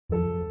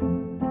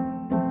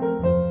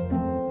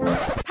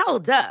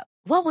Hold up.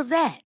 What was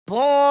that?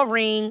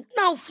 Boring.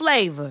 No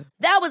flavor.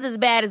 That was as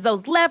bad as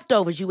those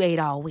leftovers you ate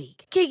all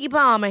week. Keke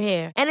Palmer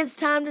here. And it's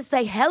time to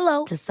say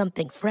hello to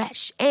something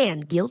fresh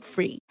and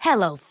guilt-free.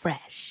 Hello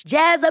Fresh.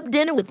 Jazz up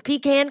dinner with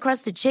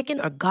pecan-crusted chicken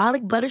or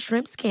garlic butter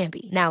shrimp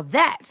scampi. Now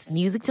that's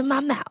music to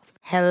my mouth.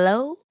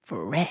 Hello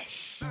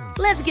Fresh.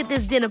 Let's get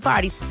this dinner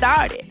party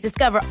started.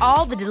 Discover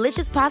all the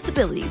delicious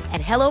possibilities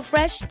at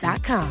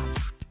hellofresh.com.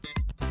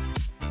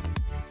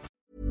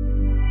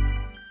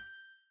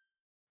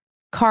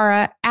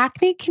 Cara,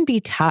 acne can be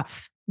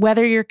tough.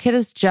 Whether your kid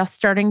is just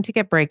starting to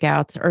get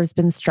breakouts or has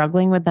been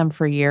struggling with them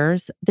for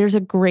years, there's a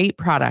great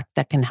product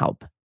that can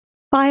help.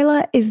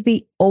 Phyla is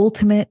the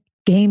ultimate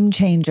game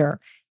changer.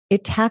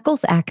 It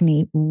tackles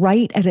acne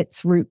right at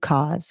its root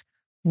cause,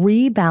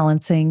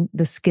 rebalancing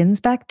the skin's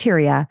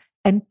bacteria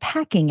and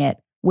packing it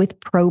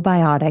with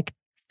probiotic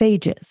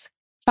phages.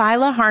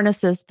 Phyla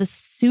harnesses the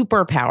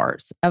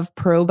superpowers of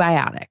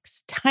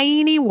probiotics,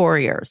 tiny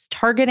warriors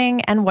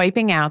targeting and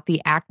wiping out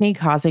the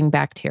acne-causing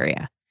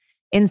bacteria.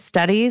 In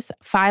studies,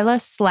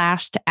 Phyla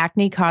slashed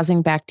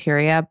acne-causing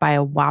bacteria by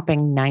a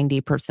whopping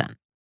 90%.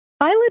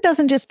 Phyla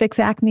doesn't just fix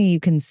acne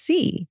you can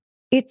see.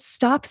 It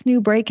stops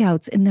new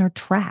breakouts in their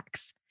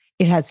tracks.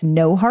 It has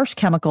no harsh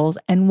chemicals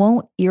and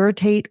won't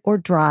irritate or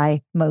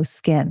dry most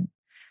skin.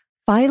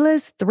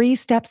 Phyla's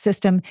 3-step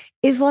system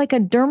is like a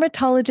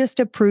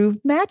dermatologist-approved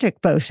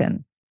magic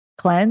potion.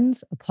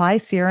 Cleanse, apply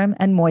serum,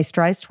 and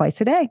moisturize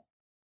twice a day.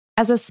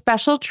 As a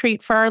special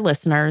treat for our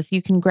listeners,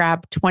 you can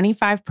grab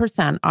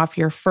 25% off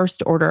your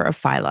first order of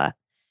Phyla.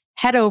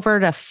 Head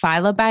over to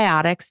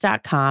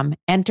phylabiotics.com,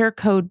 enter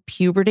code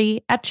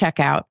PUBERTY at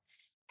checkout,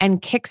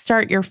 and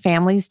kickstart your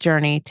family's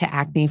journey to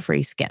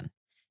acne-free skin.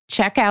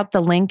 Check out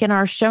the link in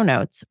our show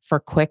notes for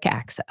quick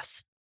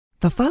access.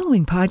 The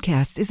following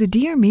podcast is a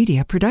Dear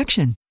Media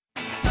production.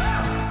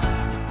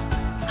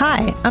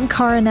 Hi, I'm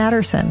Cara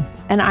Natterson.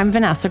 And I'm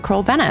Vanessa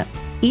Kroll-Bennett.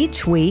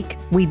 Each week,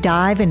 we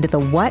dive into the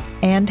what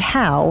and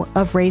how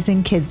of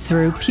raising kids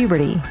through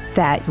puberty,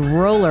 that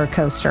roller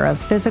coaster of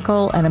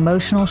physical and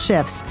emotional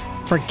shifts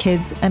for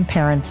kids and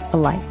parents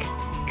alike.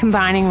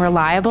 Combining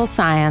reliable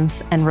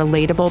science and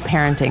relatable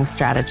parenting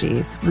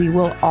strategies, we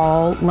will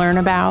all learn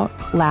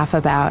about, laugh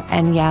about,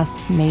 and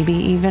yes, maybe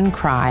even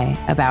cry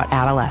about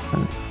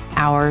adolescence,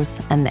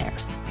 ours and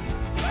theirs.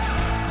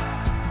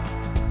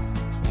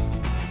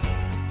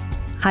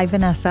 Hi,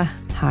 Vanessa.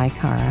 Hi,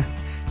 Cara.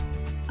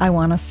 I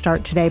want to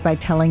start today by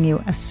telling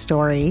you a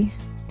story.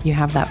 You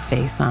have that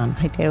face on.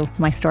 I do.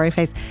 My story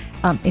face.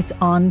 It's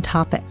on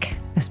topic,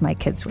 as my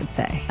kids would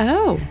say.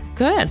 Oh,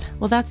 good.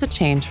 Well, that's a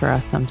change for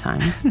us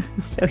sometimes.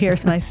 So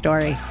here's my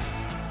story.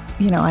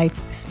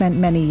 I've spent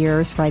many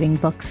years writing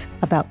books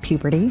about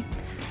puberty.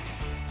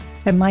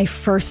 And my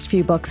first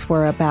few books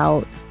were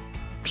about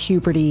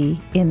puberty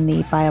in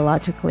the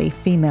biologically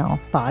female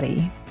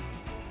body,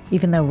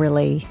 even though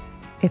really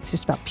it's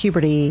just about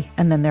puberty.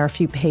 And then there are a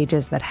few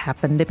pages that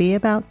happen to be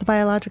about the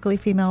biologically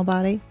female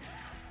body.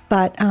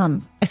 But I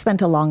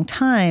spent a long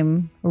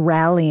time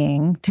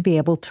rallying to be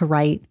able to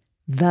write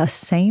the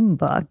same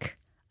book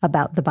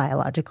about the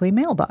biologically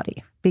male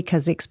body,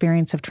 because the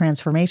experience of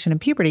transformation in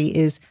puberty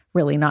is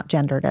really not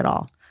gendered at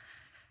all.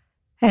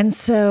 And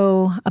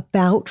so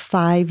about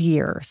 5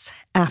 years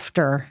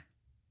after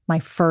my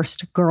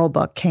first girl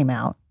book came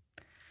out,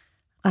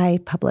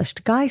 I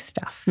published Guy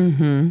Stuff.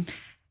 Mm-hmm.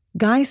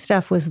 Guy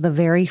Stuff was the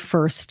very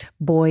first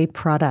boy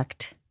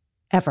product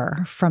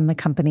ever from the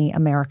company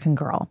American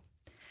Girl.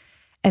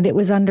 And it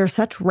was under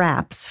such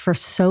wraps for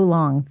so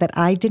long that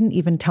I didn't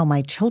even tell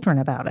my children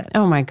about it.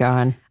 Oh, my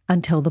God.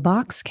 Until the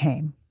box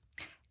came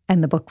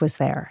and the book was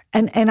there.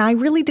 And I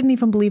really didn't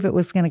even believe it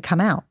was going to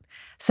come out.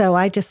 So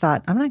I just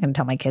thought, I'm not going to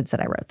tell my kids that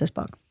I wrote this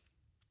book.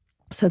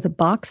 So the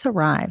box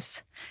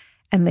arrives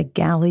and the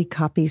galley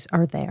copies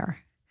are there.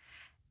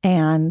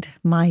 And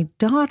my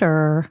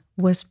daughter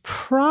was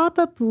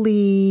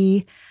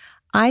probably,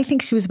 I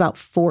think she was about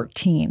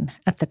 14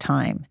 at the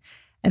time.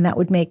 And that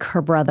would make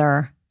her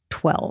brother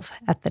 12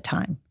 at the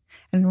time.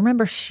 And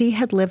remember, she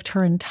had lived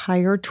her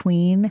entire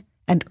tween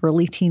and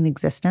early teen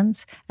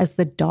existence as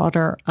the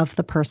daughter of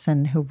the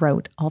person who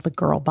wrote all the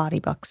girl body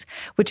books,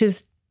 which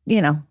is,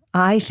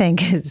 I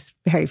think is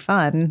very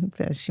fun.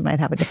 She might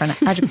have a different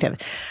adjective.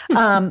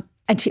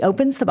 And she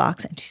opens the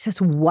box and she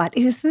says, "What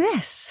is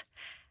this?"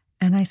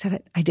 And I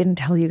said, "I didn't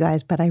tell you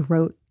guys, but I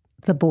wrote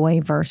the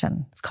boy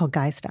version. It's called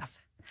Guy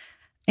Stuff."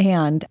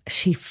 And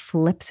she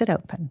flips it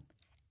open.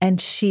 And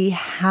she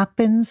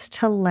happens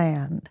to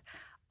land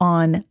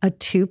on a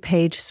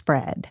 2-page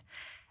spread.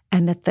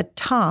 And at the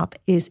top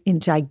is in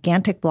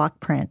gigantic block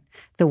print,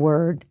 the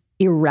word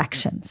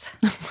erections.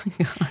 Oh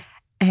my God.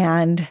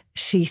 And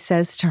she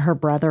says to her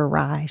brother,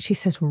 Rye, she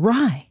says,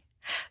 "Rye,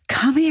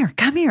 come here,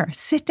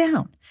 sit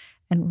down."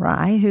 And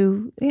Rye,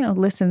 who,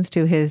 listens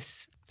to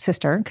his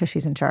sister because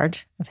she's in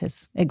charge of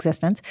his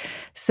existence,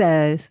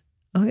 says,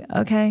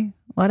 "Okay,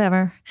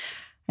 whatever."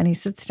 And he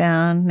sits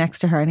down next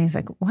to her and he's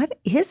like, "What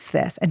is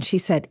this?" And she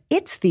said,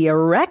 "It's the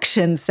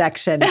erection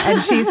section."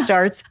 And she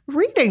starts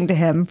reading to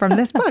him from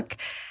this book.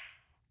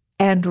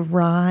 And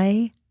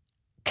Rye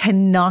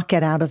cannot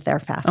get out of there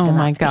fast enough. Oh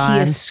my God.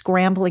 He is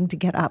scrambling to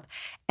get up.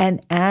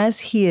 And as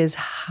he is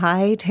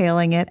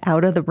hightailing it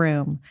out of the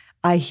room,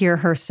 I hear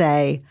her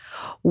say,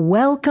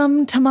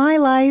 "Welcome to my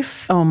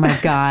life." Oh my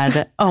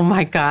God. Oh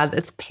my God.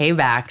 It's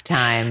payback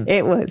time.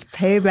 It was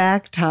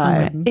payback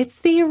time. It's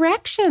the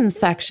erection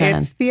section.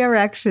 It's the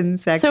erection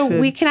section. So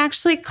we can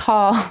actually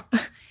call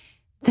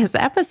this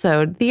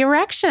episode the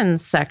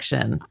erections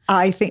section.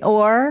 I think,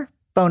 or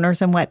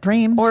boners and wet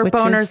dreams. Or which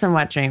boners is and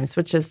wet dreams,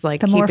 which is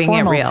like the more keeping it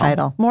formal real.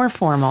 title. More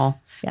formal,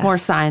 Yes. more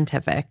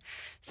scientific.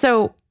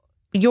 So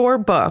your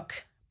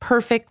book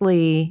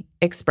perfectly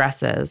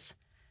expresses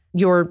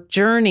your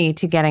journey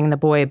to getting the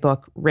boy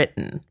book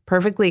written,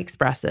 perfectly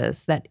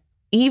expresses that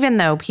even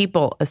though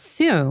people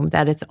assume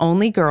that it's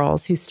only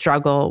girls who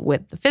struggle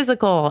with the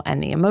physical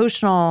and the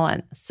emotional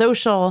and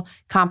social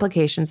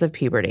complications of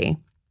puberty,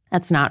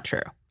 that's not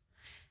true.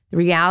 The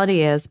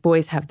reality is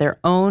boys have their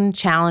own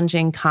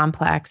challenging,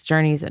 complex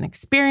journeys and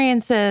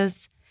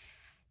experiences.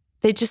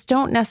 They just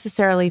don't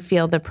necessarily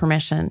feel the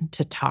permission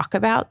to talk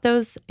about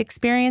those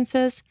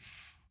experiences.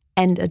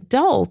 And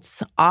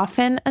adults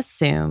often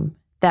assume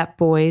that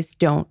boys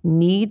don't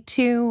need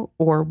to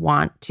or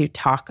want to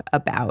talk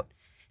about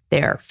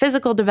their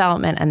physical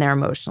development and their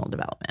emotional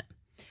development.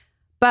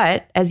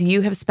 But as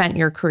you have spent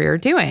your career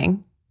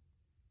doing,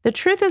 the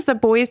truth is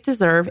that boys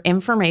deserve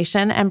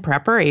information and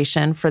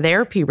preparation for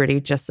their puberty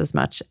just as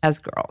much as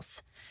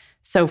girls.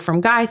 So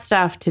from guy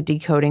stuff to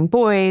decoding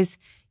boys,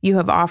 you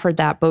have offered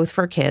that both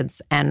for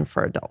kids and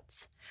for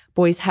adults.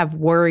 Boys have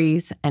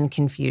worries and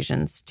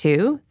confusions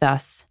too,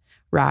 thus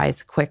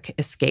rise, quick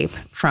escape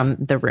from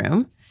the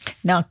room.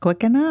 not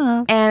quick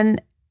enough.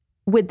 And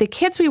with the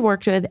kids we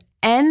worked with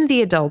and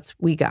the adults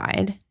we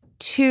guide,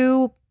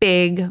 two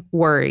big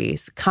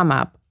worries come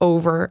up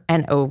over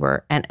and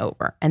over and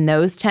over. And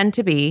those tend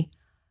to be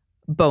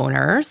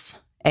boners,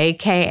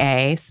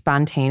 AKA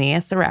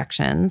spontaneous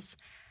erections,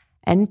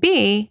 and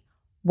B,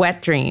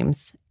 wet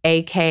dreams,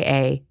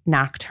 AKA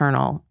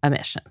nocturnal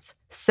emissions.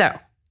 So,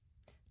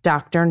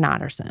 Dr.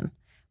 Notterson,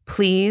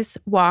 please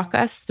walk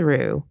us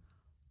through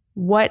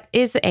what's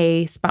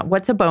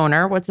a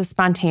boner, what's a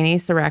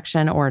spontaneous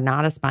erection or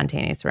not a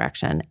spontaneous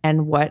erection,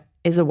 and what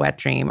is a wet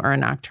dream or a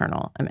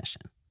nocturnal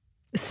emission.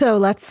 So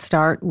let's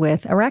start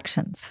with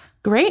erections.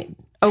 Great.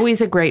 Always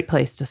a great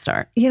place to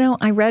start. You know,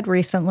 I read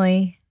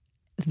recently,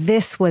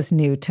 this was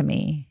new to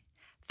me,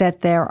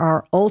 that there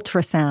are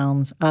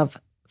ultrasounds of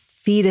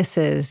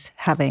fetuses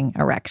having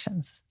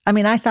erections. I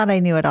mean, I thought I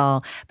knew it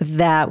all, but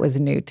that was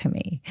new to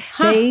me.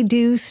 They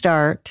do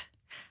start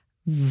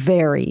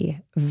very,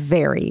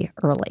 very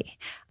early.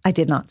 I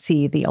did not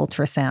see the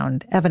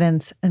ultrasound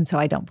evidence, and so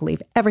I don't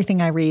believe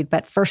everything I read,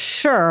 but for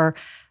sure,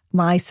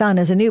 my son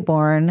as a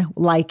newborn,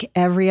 like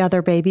every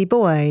other baby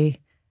boy,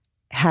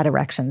 had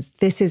erections.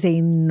 This is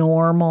a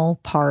normal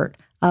part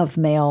of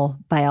male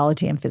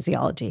biology and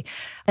physiology.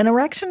 An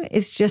erection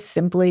is just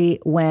simply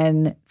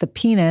when the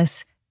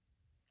penis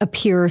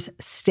appears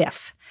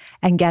stiff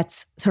and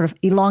gets sort of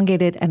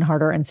elongated and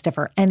harder and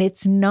stiffer. And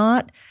it's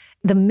not,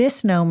 the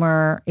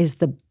misnomer is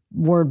the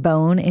word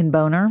bone in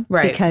boner,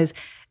 right? Because,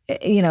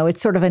 you know,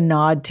 it's sort of a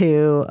nod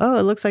to, oh,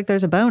 it looks like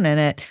there's a bone in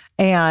it.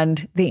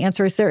 And the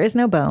answer is there is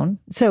no bone.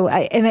 So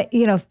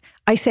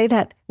I say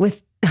that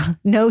with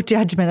no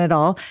judgment at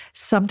all.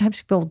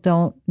 Sometimes people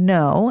don't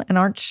know and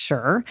aren't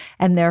sure,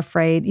 and they're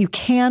afraid. You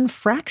can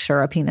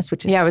fracture a penis,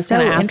 which is I was so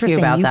going to ask interesting.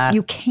 you about that.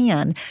 You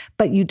can,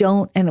 but you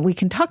don't, and we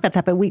can talk about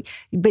that.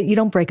 But you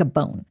don't break a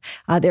bone.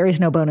 There is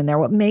no bone in there.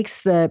 What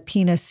makes the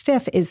penis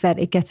stiff is that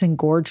it gets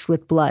engorged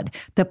with blood.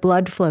 The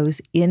blood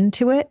flows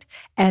into it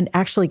and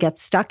actually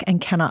gets stuck and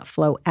cannot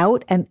flow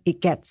out, and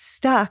it gets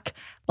stuck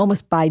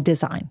almost by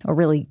design, or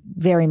really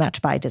very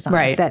much by design.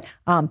 Right.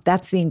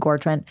 That's the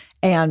engorgement.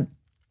 And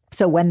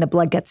so when the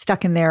blood gets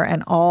stuck in there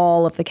and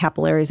all of the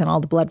capillaries and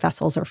all the blood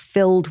vessels are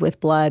filled with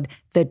blood,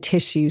 the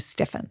tissue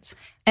stiffens.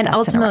 And That's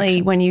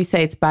ultimately, when you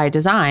say it's by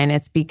design,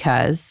 it's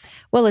because?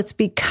 Well, it's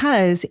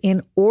because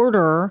in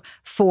order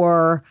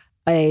for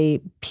a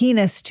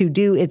penis to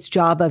do its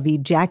job of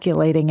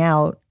ejaculating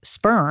out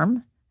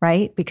sperm,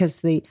 right?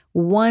 Because the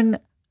one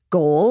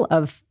goal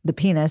of the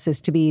penis is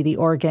to be the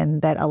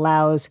organ that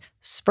allows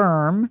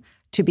sperm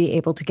to be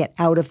able to get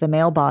out of the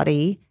male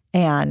body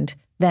and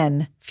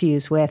then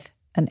fuse with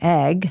an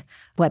egg,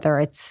 whether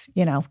it's,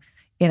 in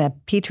a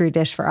petri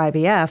dish for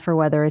IVF or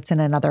whether it's in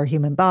another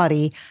human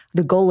body.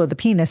 The goal of the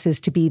penis is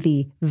to be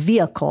the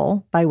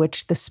vehicle by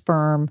which the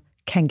sperm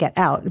can get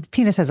out. The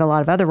penis has a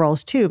lot of other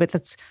roles too, but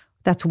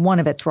that's one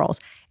of its roles.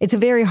 It's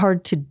very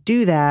hard to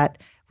do that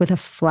with a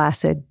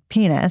flaccid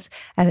penis,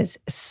 and it's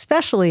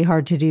especially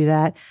hard to do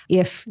that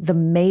if the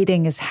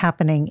mating is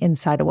happening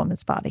inside a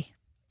woman's body.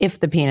 If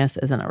the penis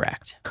isn't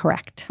erect.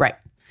 Correct. Right.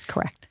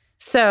 Correct.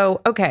 So,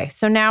 okay.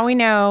 So now we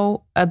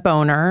know a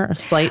boner, a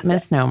slight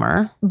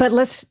misnomer. But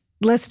let's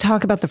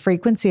talk about the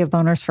frequency of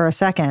boners for a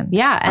second.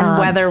 Yeah. And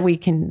whether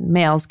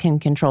males can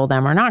control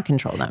them or not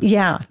control them.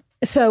 Yeah.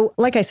 So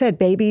like I said,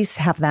 babies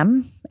have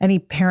them. Any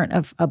parent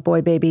of a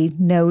boy baby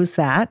knows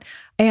that.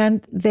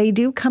 And they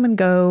do come and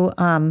go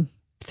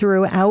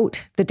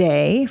throughout the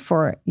day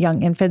for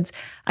young infants.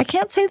 I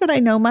can't say that I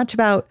know much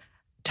about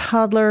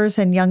toddlers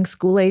and young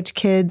school-age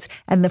kids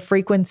and the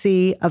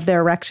frequency of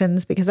their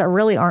erections because there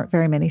really aren't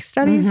very many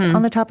studies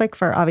on the topic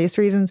for obvious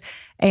reasons.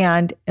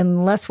 And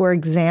unless we're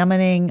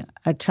examining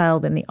a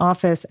child in the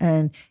office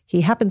and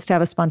he happens to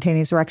have a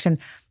spontaneous erection,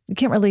 you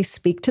can't really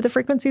speak to the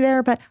frequency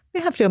there. But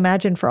we have to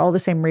imagine for all the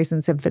same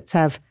reasons infants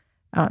have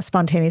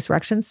spontaneous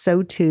erections,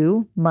 so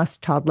too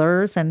must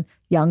toddlers and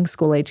young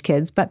school-age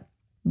kids. But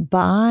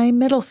by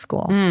middle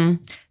school,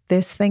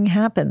 this thing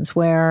happens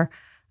where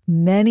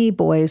many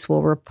boys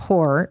will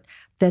report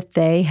that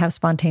they have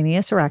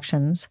spontaneous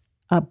erections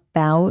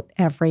about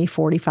every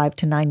 45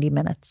 to 90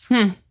 minutes.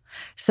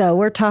 So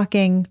we're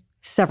talking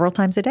several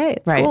times a day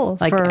at school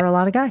for a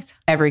lot of guys.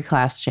 Every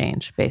class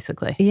change,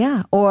 basically.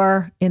 Yeah,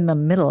 or in the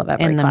middle of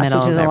every class,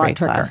 which is a lot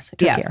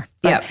trickier.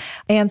 Yeah.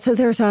 And so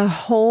there's a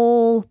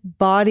whole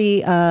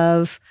body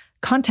of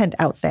content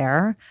out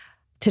there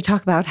to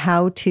talk about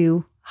how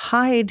to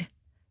hide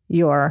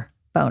your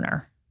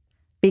boner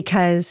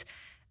because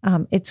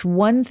it's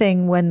one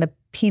thing when the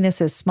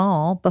penis is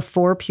small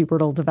before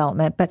pubertal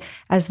development, but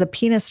as the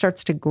penis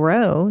starts to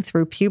grow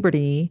through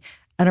puberty,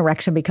 an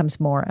erection becomes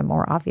more and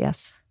more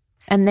obvious.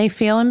 And they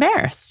feel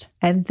embarrassed.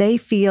 And they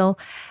feel,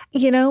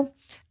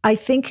 I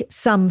think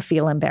some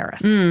feel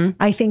embarrassed.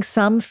 I think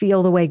some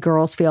feel the way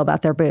girls feel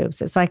about their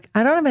boobs. It's like,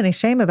 I don't have any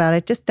shame about it.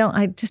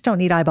 I just don't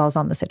need eyeballs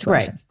on the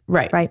situation.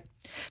 Right.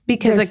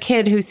 Because a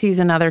kid who sees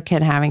another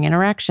kid having an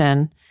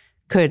erection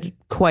could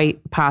quite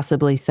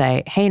possibly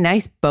say, hey,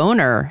 nice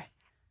boner.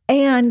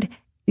 And,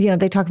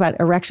 they talk about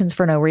erections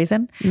for no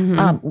reason.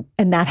 And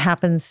that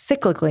happens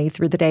cyclically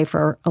through the day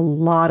for a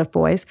lot of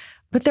boys.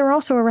 But there are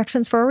also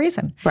erections for a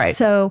reason. Right.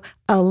 So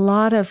a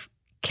lot of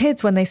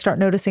kids, when they start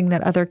noticing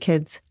that other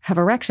kids have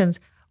erections,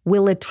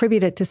 will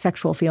attribute it to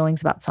sexual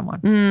feelings about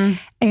someone.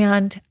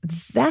 And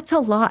that's a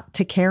lot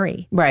to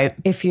carry. Right.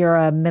 If you're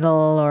a middle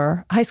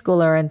or high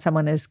schooler and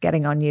someone is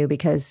getting on you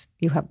because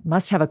you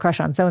must have a crush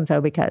on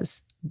so-and-so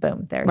because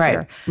boom, there's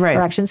your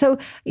erection. So,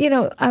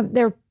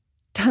 there are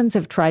tons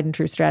of tried and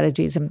true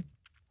strategies and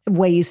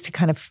ways to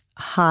kind of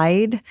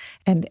hide.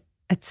 And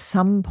at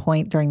some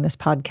point during this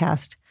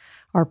podcast,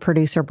 our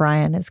producer,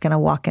 Brian, is going to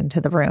walk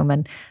into the room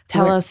and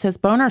tell us his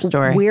boner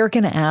story. We're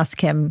going to ask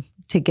him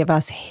to give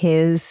us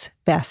his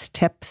best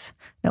tips,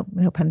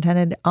 no pun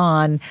intended,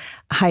 on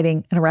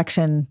hiding an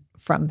erection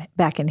from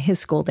back in his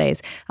school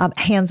days.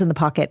 Hands in the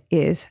pocket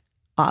is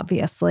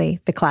obviously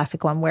the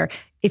classic one where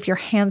if your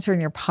hands are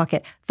in your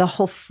pocket, the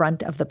whole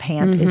front of the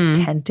pant is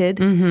tented.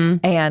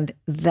 And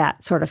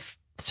that sort of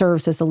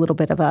serves as a little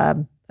bit of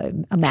a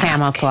mask.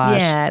 Camouflage.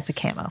 Yeah, it's a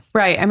camo.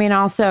 Right. I mean,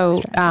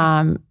 also,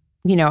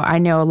 I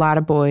know a lot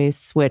of boys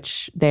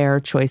switch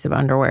their choice of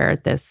underwear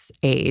at this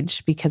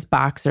age because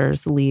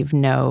boxers leave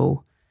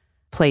no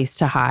place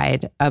to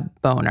hide a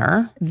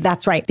boner.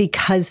 That's right.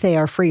 Because they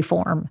are free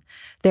form.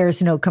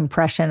 There's no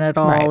compression at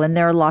all. Right. And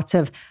there are lots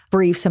of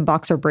briefs and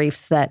boxer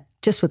briefs that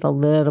just with a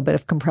little bit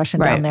of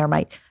compression down there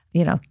might,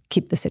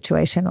 keep the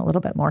situation a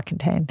little bit more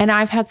contained. And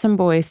I've had some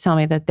boys tell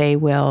me that they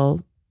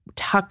will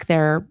tuck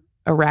their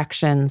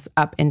erections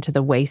up into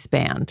the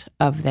waistband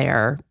of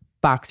their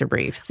boxer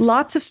briefs.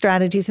 Lots of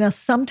strategies. Now,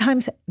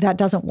 sometimes that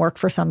doesn't work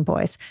for some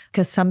boys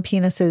because some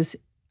penises,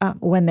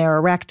 when they're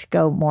erect,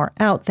 go more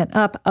out than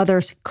up.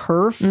 Others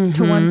curve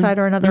to one side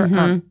or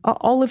another.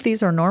 All of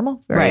these are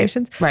normal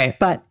variations. Right.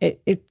 But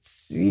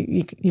it's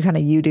you kind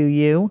of you do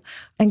you.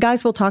 And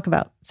guys will talk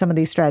about some of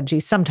these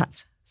strategies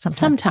sometimes.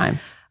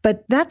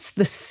 But that's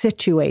the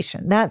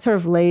situation. That sort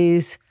of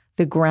lays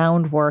the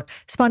groundwork.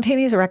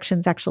 Spontaneous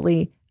erections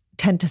actually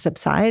tend to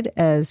subside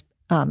as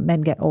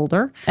men get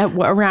older.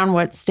 Around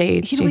what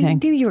stage do you think? I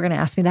knew you were going to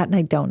ask me that, and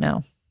I don't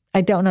know.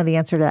 I don't know the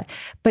answer to that.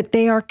 But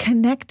they are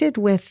connected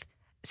with,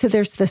 so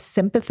there's the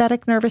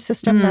sympathetic nervous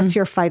system. That's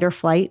your fight or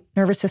flight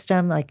nervous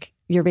system. Like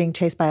you're being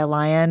chased by a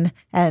lion,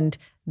 and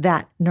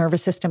that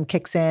nervous system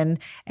kicks in,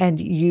 and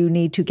you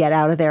need to get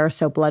out of there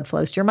so blood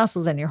flows to your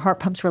muscles and your heart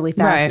pumps really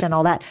fast and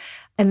all that.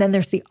 And then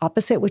there's the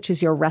opposite, which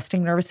is your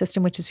resting nervous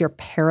system, which is your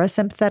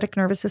parasympathetic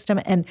nervous system.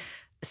 And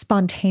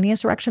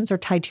spontaneous erections are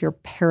tied to your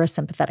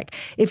parasympathetic.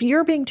 If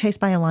you're being chased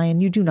by a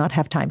lion, you do not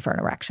have time for an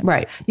erection.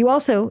 Right. You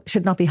also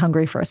should not be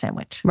hungry for a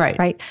sandwich.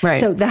 Right.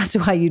 So that's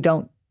why you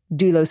don't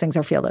do those things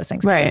or feel those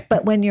things. Right.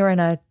 But when you're in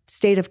a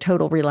state of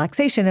total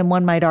relaxation, and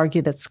one might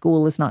argue that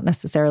school is not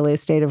necessarily a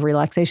state of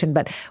relaxation,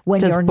 but when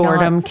does you're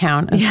boredom not,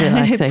 count as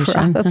relaxation?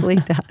 It probably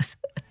does.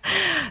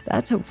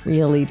 That's a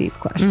really deep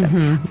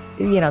question.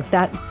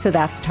 So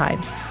that's tied.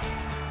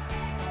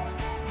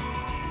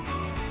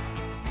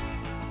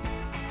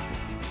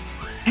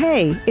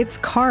 Hey, it's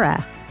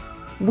Cara.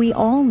 We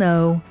all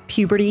know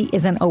puberty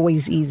isn't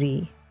always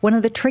easy. One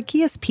of the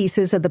trickiest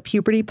pieces of the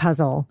puberty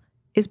puzzle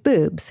is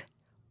boobs.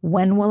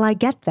 When will I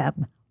get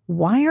them?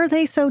 Why are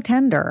they so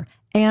tender?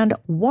 And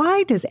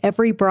why does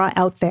every bra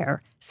out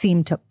there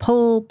seem to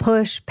pull,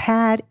 push,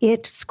 pad,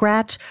 itch,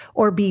 scratch,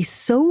 or be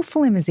so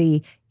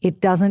flimsy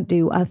it doesn't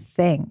do a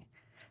thing?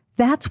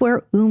 That's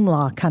where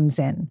Umla comes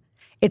in.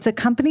 It's a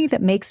company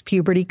that makes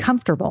puberty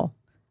comfortable.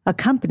 a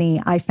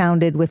company I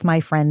founded with my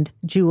friend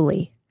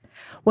Julie.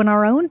 When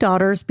our own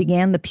daughters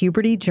began the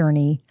puberty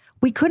journey,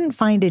 we couldn't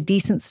find a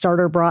decent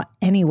starter bra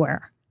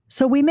anywhere.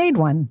 So we made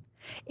one.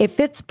 It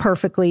fits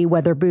perfectly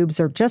whether boobs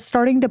are just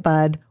starting to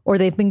bud or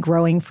they've been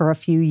growing for a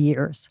few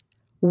years.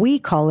 We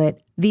call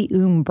it the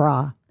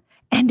Bra,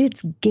 and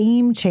it's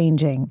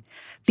game-changing.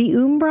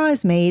 The Bra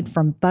is made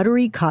from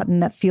buttery cotton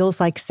that feels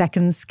like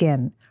second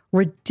skin,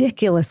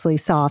 ridiculously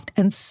soft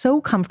and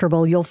so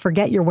comfortable you'll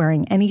forget you're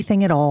wearing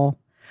anything at all.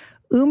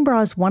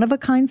 Bra's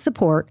one-of-a-kind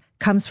support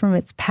comes from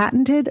its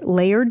patented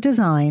layered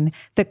design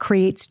that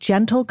creates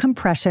gentle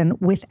compression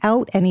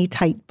without any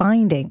tight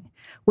binding,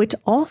 which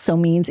also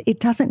means it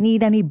doesn't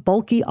need any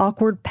bulky,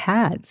 awkward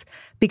pads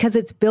because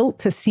it's built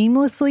to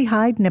seamlessly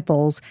hide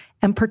nipples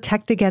and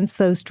protect against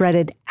those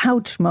dreaded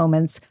ouch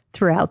moments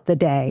throughout the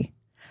day.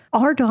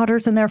 Our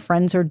daughters and their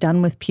friends are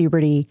done with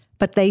puberty,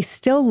 but they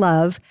still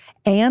love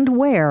and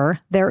wear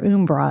their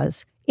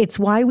Bras. It's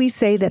why we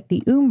say that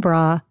the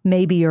Bra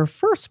may be your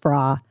first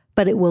bra,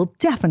 but it will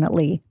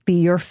definitely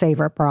be your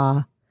favorite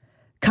bra.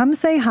 Come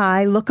say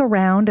hi, look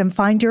around, and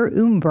find your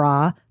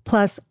Bra,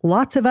 plus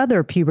lots of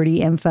other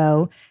puberty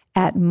info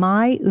at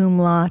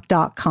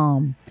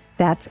myoomla.com.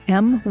 That's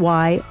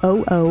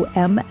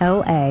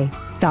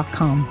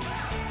MYOOMLA.com.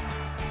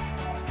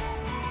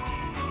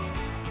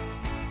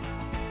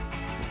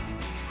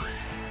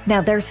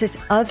 Now, there's this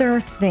other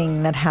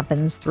thing that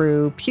happens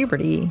through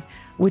puberty,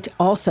 which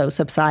also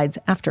subsides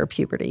after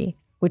puberty,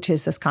 which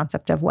is this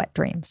concept of wet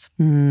dreams.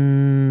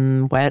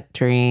 Wet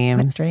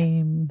dreams. Wet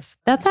dreams.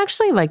 That's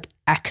actually like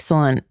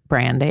excellent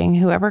branding.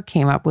 Whoever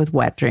came up with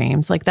wet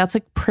dreams, like that's a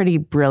pretty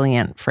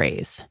brilliant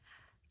phrase.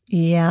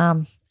 Yeah.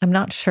 I'm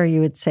not sure you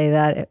would say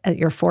that at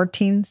your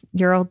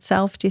 14-year-old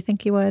self. Do you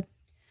think you would?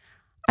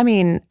 I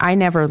mean, I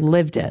never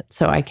lived it,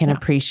 so I can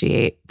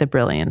appreciate the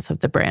brilliance of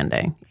the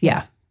branding.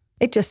 Yeah.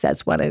 It just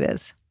says what it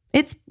is.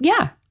 It's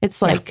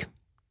like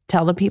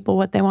tell the people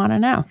what they want to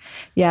know.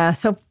 Yeah.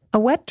 So a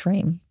wet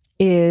dream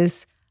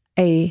is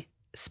a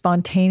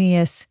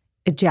spontaneous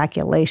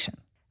ejaculation.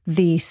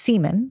 The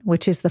semen,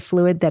 which is the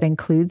fluid that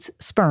includes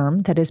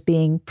sperm that is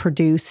being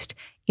produced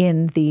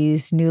in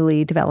these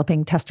newly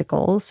developing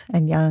testicles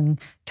and young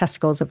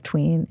testicles of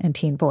tween and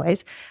teen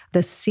boys,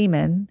 the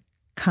semen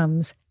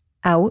comes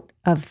out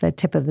of the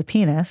tip of the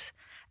penis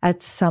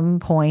at some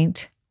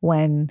point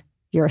when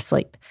you're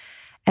asleep.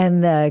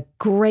 And the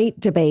great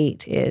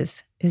debate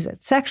is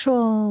it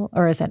sexual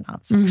or is it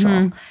not sexual?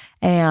 Mm-hmm.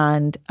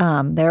 And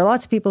there are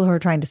lots of people who are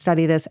trying to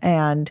study this.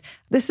 And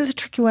this is a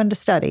tricky one to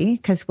study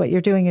because what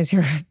you're doing is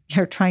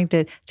you're trying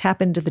to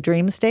tap into the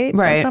dream state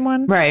of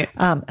someone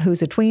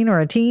who's a tween or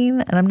a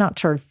teen. And I'm not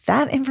sure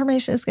that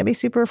information is going to be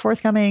super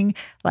forthcoming.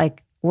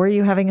 Like, were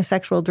you having a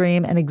sexual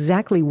dream and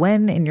exactly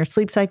when in your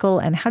sleep cycle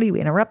and how do you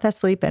interrupt that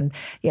sleep? And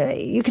you can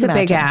it's imagine. A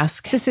big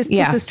ask. This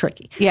is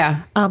tricky.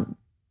 Yeah.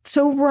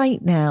 So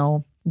right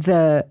now,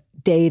 the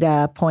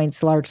data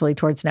points largely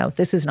towards no,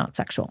 this is not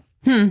sexual.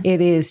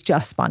 It is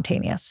just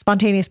spontaneous.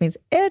 Spontaneous means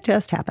it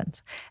just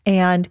happens.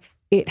 And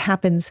it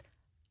happens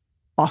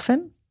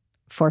often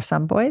for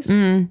some boys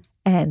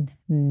and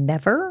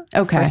never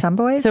for some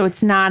boys. So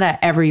it's not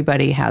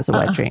everybody has a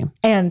wet dream.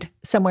 And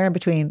somewhere in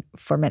between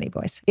for many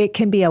boys. It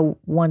can be a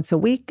once a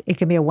week. It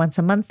can be a once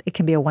a month. It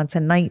can be a once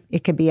a night.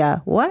 It could be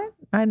a what?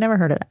 I've never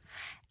heard of that.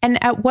 And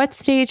at what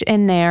stage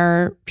in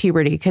their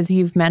puberty? Because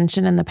you've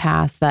mentioned in the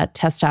past that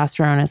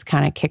testosterone is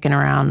kind of kicking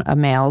around a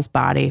male's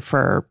body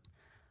for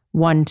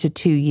 1 to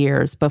 2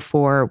 years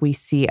before we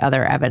see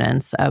other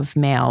evidence of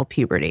male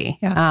puberty.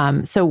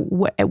 Yeah. So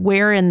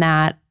where in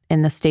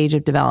the stage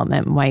of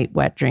development might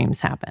wet dreams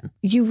happen?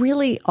 You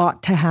really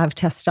ought to have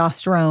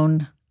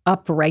testosterone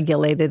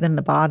upregulated in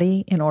the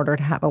body in order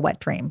to have a wet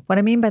dream. What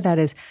I mean by that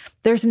is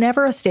there's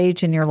never a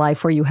stage in your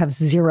life where you have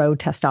zero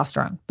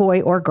testosterone,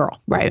 boy or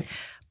girl. Right.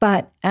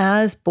 But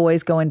as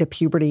boys go into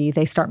puberty,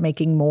 they start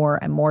making more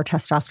and more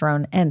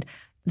testosterone. And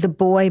the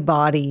boy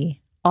body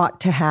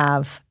ought to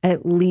have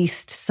at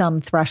least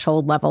some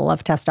threshold level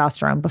of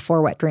testosterone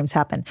before wet dreams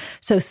happen.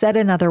 So said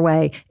another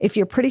way, if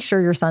you're pretty sure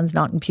your son's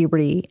not in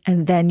puberty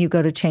and then you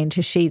go to change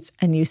his sheets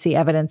and you see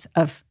evidence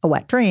of a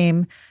wet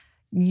dream,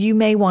 you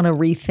may want to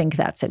rethink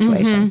that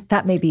situation. Mm-hmm.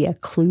 That may be a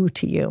clue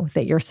to you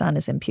that your son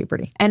is in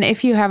puberty. And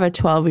if you have a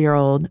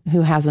 12-year-old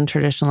who hasn't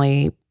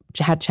traditionally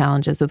had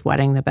challenges with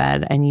wetting the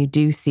bed and you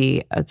do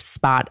see a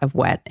spot of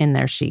wet in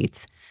their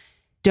sheets,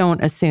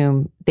 don't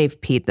assume they've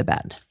peed the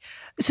bed.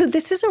 So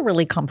this is a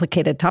really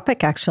complicated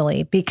topic,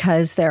 actually,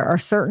 because there are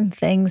certain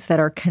things that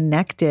are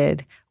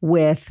connected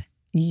with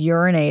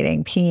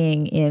urinating,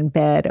 peeing in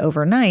bed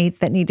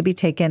overnight that need to be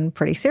taken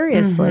pretty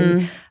seriously.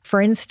 Mm-hmm.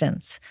 For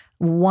instance,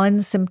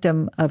 one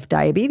symptom of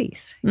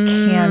diabetes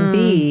can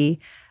be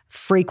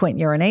frequent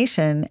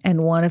urination.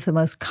 And one of the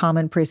most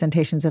common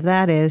presentations of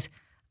that is,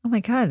 oh my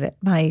God,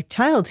 my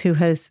child who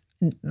has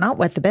not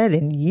wet the bed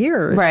in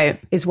years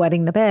is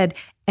wetting the bed.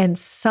 And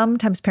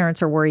sometimes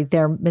parents are worried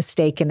they're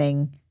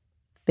mistaking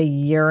the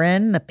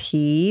urine, the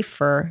pee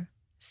for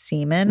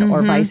semen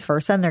or vice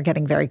versa. And they're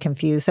getting very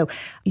confused. So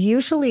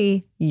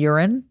usually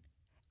urine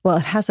Well,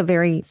 it has a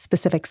very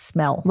specific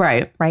smell.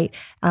 Right. Right?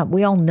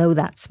 We all know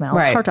that smell.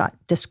 Right. It's hard to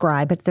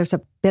describe, but there's a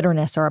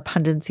bitterness or a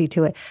pungency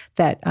to it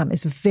that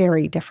is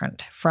very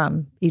different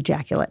from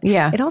ejaculate.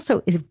 Yeah. It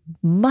also is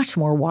much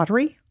more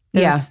watery.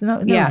 There's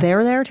no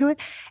there to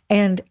it.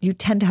 And you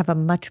tend to have a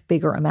much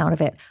bigger amount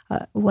of it.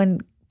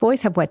 When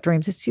boys have wet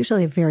dreams, it's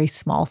usually a very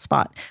small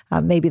spot,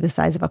 maybe the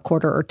size of a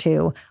quarter or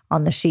two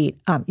on the sheet.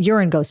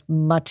 Urine goes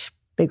much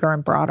bigger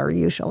and broader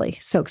usually,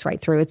 soaks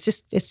right through.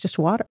 It's just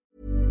water.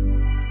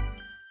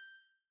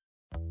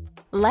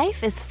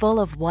 Life is full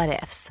of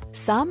what-ifs.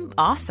 Some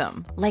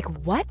awesome, like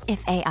what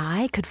if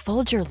AI could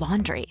fold your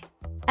laundry?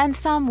 And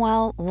some,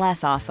 well,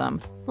 less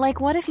awesome,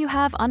 like what if you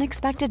have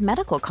unexpected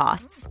medical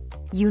costs?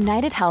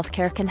 United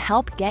Healthcare can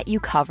help get you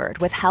covered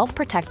with Health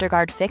Protector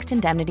Guard fixed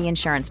indemnity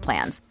insurance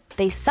plans.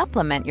 They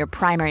supplement your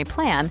primary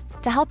plan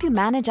to help you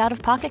manage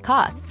out-of-pocket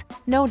costs.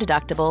 No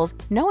deductibles,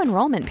 no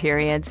enrollment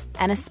periods,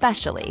 and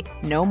especially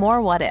no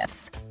more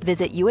what-ifs.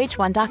 Visit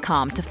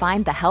uh1.com to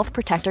find the Health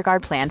Protector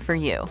Guard plan for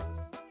you.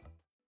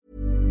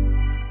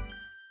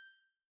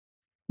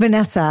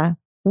 Vanessa,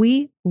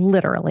 we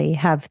literally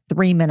have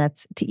 3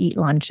 minutes to eat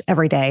lunch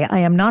every day. I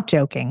am not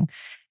joking.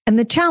 And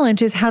the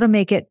challenge is how to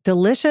make it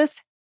delicious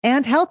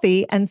and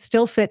healthy and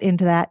still fit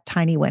into that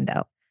tiny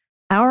window.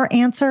 Our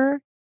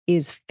answer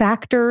is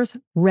Factor's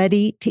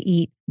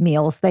ready-to-eat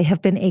meals. They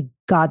have been a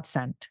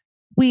godsend.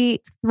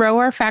 We throw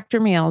our Factor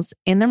meals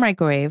in the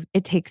microwave.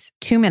 It takes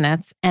 2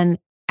 minutes and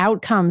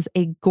out comes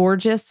a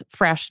gorgeous,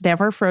 fresh,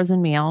 never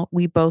frozen meal.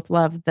 We both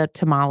love the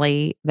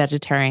tamale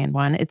vegetarian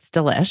one. It's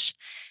delish.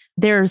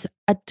 There's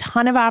a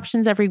ton of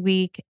options every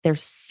week.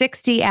 There's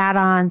 60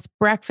 add-ons,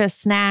 breakfast,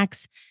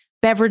 snacks,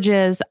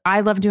 beverages.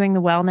 I love doing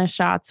the wellness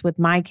shots with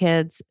my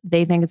kids.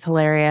 They think it's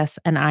hilarious.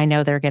 And I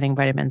know they're getting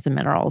vitamins and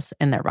minerals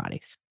in their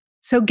bodies.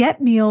 So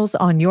get meals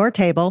on your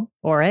table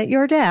or at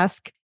your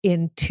desk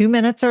in 2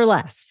 minutes or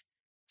less.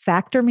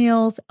 Factor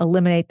meals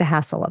eliminate the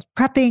hassle of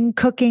prepping,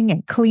 cooking,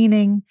 and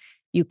cleaning.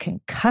 You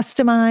can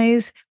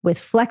customize with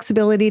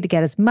flexibility to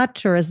get as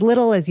much or as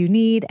little as you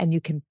need, and you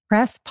can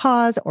press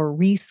pause or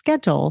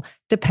reschedule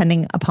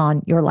depending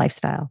upon your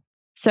lifestyle.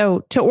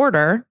 So to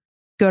order,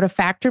 go to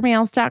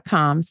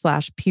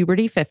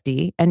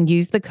factormeals.com/puberty50 and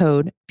use the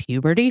code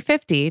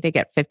puberty50 to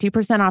get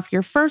 50% off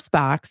your first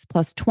box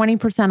plus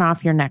 20%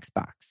 off your next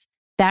box.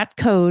 That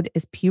code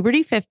is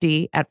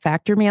puberty50 at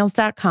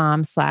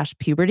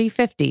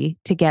factormeals.com/puberty50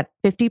 to get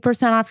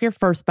 50% off your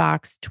first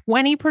box,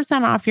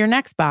 20% off your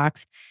next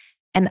box.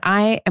 And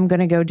I am going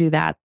to go do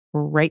that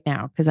right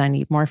now because I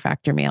need more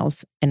Factor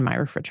meals in my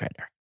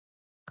refrigerator.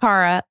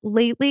 Cara,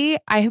 lately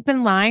I have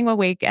been lying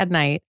awake at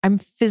night. I'm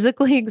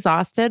physically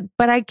exhausted,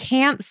 but I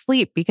can't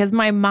sleep because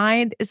my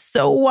mind is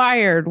so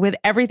wired with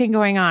everything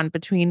going on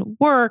between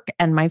work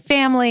and my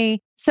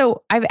family.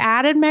 So I've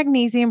added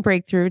Magnesium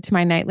Breakthrough to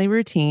my nightly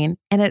routine,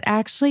 and it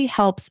actually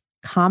helps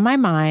calm my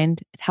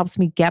mind. It helps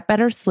me get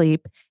better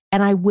sleep,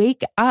 and I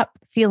wake up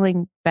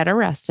feeling better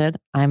rested.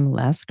 I'm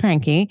less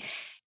cranky,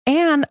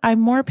 and I'm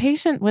more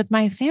patient with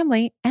my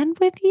family and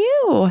with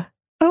you.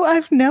 Oh,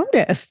 I've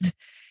noticed.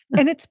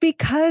 And it's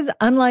because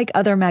unlike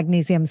other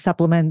magnesium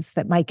supplements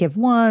that might give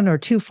 1 or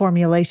 2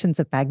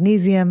 formulations of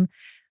magnesium,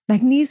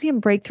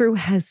 Magnesium Breakthrough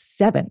has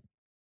 7.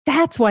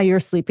 That's why you're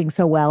sleeping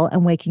so well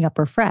and waking up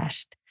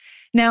refreshed.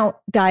 Now,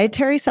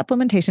 dietary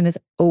supplementation is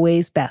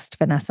always best,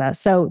 Vanessa.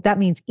 So that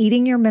means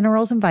eating your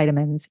minerals and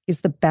vitamins is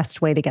the best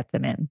way to get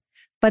them in.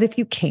 But if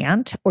you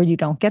can't or you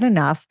don't get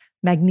enough,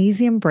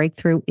 Magnesium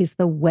Breakthrough is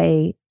the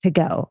way to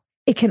go.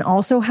 It can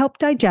also help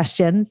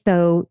digestion,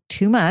 though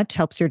too much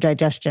helps your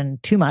digestion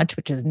too much,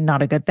 which is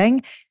not a good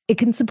thing. It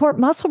can support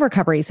muscle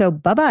recovery. So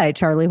bye-bye,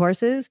 Charlie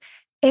horses.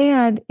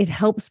 And it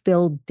helps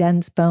build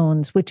dense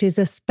bones, which is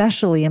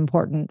especially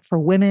important for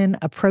women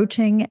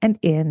approaching and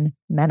in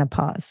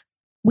menopause.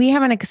 We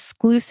have an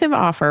exclusive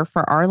offer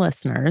for our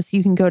listeners.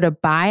 You can go to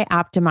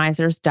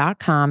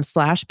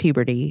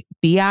bioptimizers.com/puberty,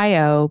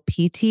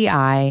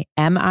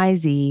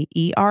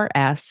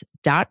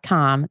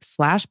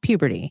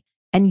 bioptimizers.com/puberty.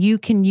 And you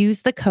can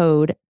use the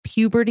code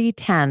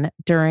PUBERTY10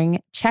 during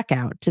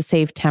checkout to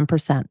save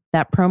 10%.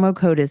 That promo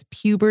code is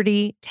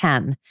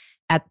PUBERTY10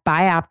 at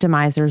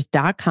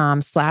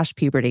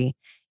bioptimizers.com/puberty.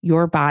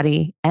 Your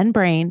body and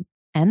brain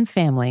and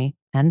family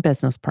and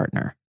business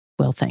partner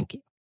will thank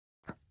you.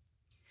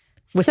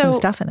 With some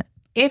stuff in it.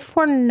 If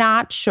we're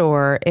not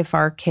sure if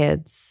our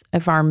kids,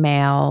 if our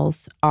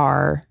males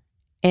are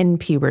in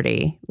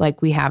puberty,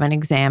 like we haven't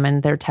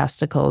examined their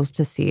testicles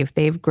to see if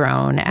they've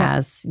grown,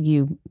 as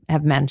you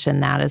have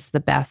mentioned, that is the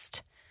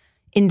best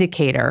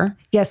indicator.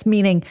 Yes,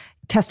 meaning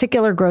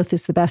testicular growth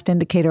is the best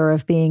indicator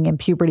of being in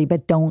puberty,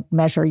 but don't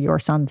measure your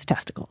son's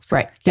testicles.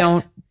 Right.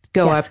 Don't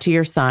go up to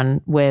your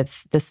son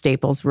with the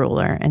Staples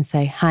ruler and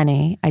say,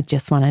 honey, I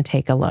just want to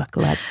take a look.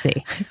 Let's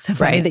see. It's so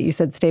funny that you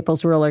said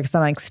Staples ruler because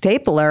I'm like,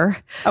 stapler?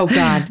 Oh,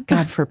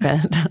 God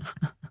forbid.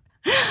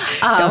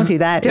 Don't do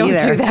that either.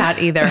 Don't do that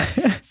either.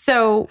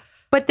 So,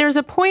 but there's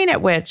a point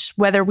at which,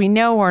 whether we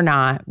know or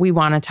not, we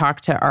want to talk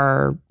to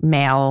our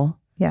male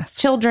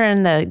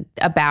children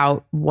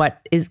about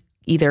what is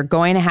either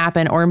going to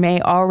happen or may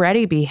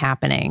already be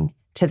happening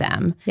to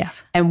them.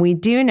 Yes. And we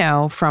do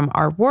know from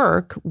our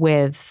work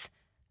with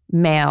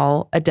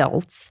male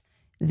adults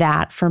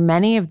that for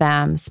many of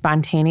them,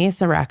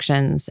 spontaneous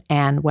erections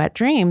and wet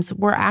dreams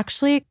were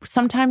actually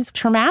sometimes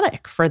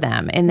traumatic for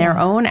them in their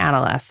own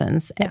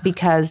adolescence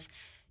because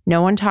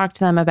no one talked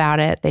to them about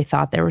it. They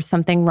thought there was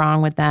something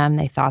wrong with them.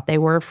 They thought they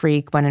were a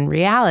freak, when in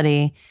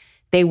reality,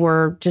 they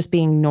were just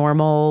being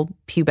normal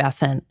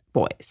pubescent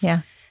boys.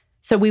 Yeah.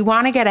 So we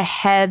want to get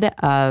ahead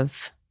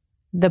of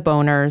the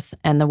boners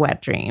and the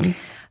wet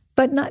dreams.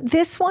 But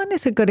this one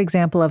is a good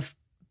example of,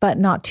 but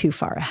not too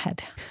far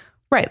ahead.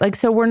 Right. Like,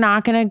 so we're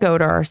not going to go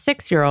to our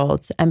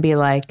 6-year-olds and be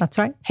like, that's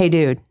right. Hey,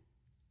 dude,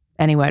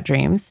 any wet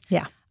dreams?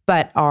 Yeah.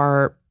 But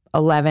our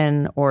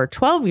 11 or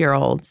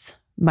 12-year-olds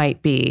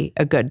might be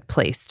a good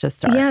place to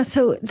start. Yeah.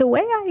 So the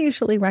way I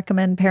usually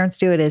recommend parents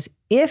do it is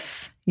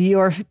if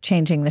you're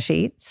changing the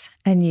sheets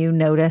and you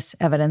notice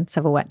evidence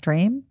of a wet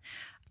dream,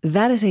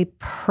 that is a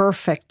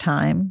perfect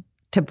time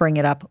to bring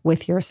it up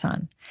with your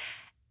son,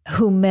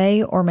 who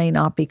may or may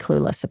not be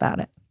clueless about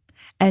it.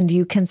 And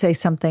you can say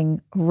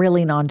something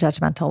really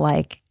non-judgmental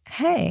like,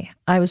 hey,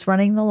 I was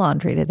running the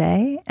laundry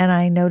today and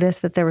I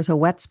noticed that there was a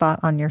wet spot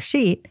on your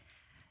sheet.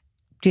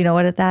 Do you know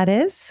what that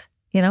is?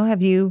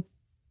 Have you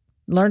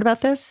learned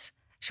about this?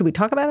 Should we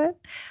talk about it?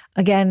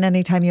 Again,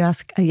 anytime you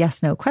ask a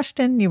yes/no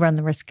question, you run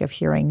the risk of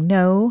hearing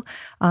no.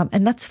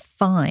 And that's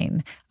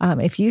fine.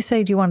 If you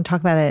say, do you want to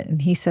talk about it? And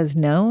he says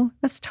no,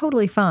 that's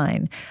totally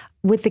fine.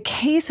 With the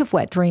case of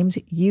wet dreams,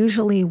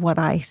 usually what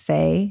I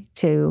say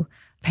to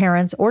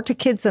parents or to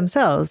kids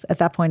themselves at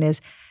that point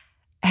is,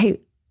 hey,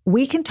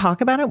 we can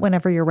talk about it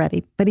whenever you're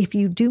ready. But if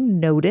you do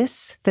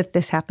notice that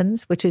this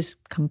happens, which is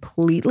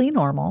completely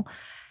normal,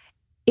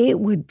 it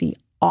would be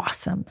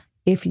awesome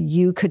if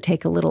you could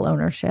take a little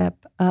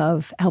ownership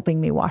of helping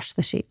me wash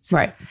the sheets.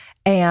 Right.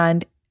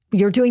 And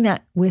you're doing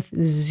that with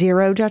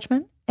zero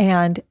judgment.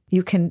 And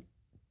you can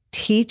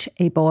teach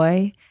a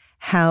boy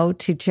how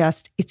to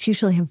it's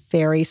usually a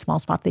very small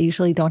spot. They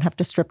usually don't have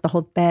to strip the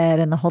whole bed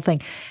and the whole thing.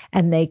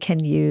 And they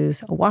can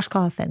use a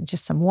washcloth and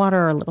just some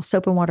water or a little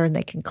soap and water, and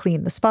they can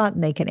clean the spot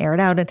and they can air it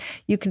out. And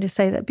you can just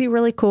say, that'd be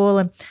really cool.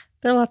 And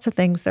there are lots of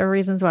things. There are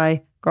reasons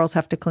why girls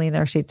have to clean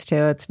their sheets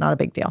too. It's not a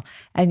big deal.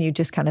 And you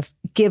just kind of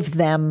give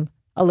them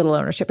a little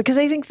ownership. Because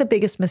I think the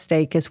biggest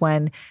mistake is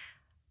when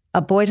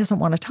a boy doesn't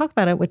want to talk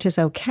about it, which is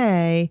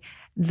okay,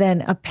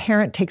 then a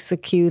parent takes the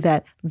cue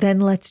that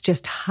then let's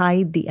just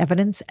hide the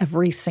evidence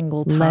every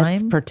single time.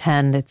 Let's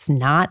pretend it's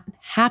not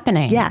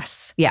happening.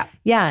 Yes. Yeah.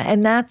 Yeah.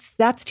 And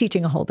that's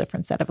teaching a whole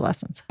different set of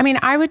lessons. I mean,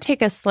 I would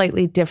take a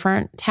slightly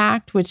different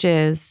tact, which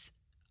is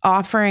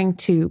offering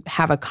to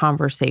have a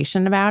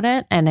conversation about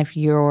it. And if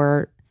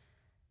your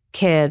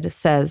kid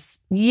says,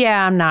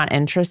 yeah, I'm not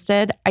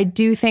interested, I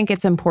do think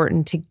it's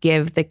important to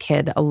give the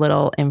kid a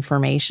little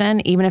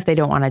information, even if they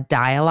don't want to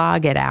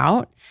dialogue it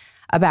out,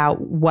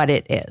 about what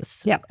it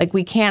is. Yeah. Like,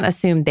 we can't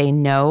assume they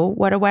know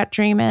what a wet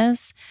dream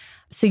is.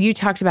 So you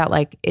talked about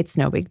like, it's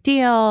no big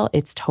deal.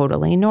 It's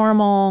totally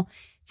normal.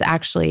 It's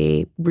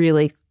actually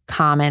really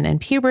common in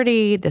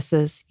puberty.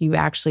 You've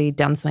actually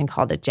done something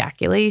called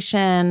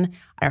ejaculation.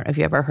 I don't know if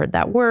you ever heard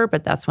that word,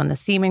 but that's when the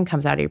semen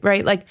comes out of you,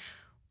 right? Like,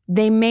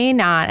 they may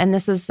not, and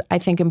this is, I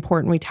think,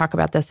 important, we talk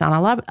about this on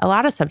a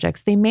lot of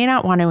subjects, they may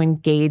not want to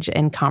engage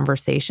in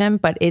conversation,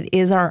 but it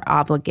is our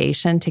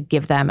obligation to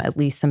give them at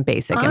least some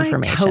basic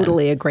information. I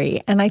totally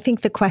agree. And I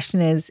think the question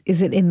is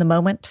it in the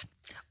moment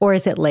or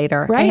is it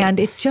later? Right. And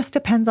it just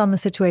depends on the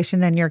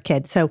situation and your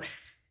kid. So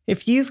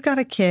if you've got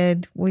a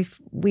kid,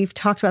 we've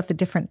talked about the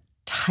different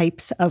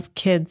types of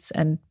kids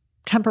and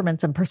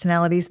temperaments and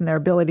personalities and their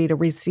ability to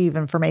receive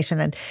information.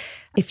 And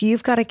if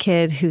you've got a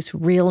kid who's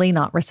really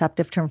not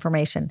receptive to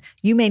information,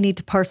 you may need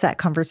to parse that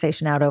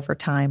conversation out over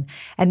time.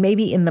 And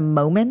maybe in the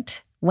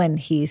moment when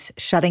he's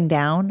shutting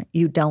down,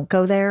 you don't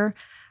go there.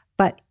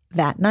 But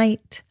that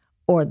night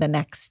or the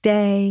next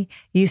day,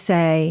 you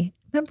say,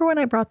 remember when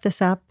I brought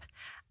this up?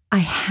 I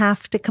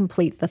have to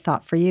complete the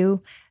thought for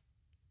you.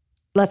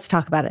 Let's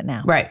talk about it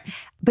now. Right.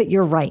 But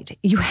you're right.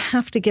 You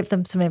have to give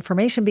them some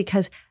information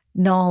because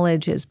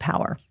knowledge is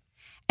power.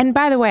 And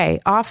by the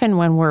way, often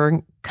when we're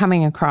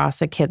coming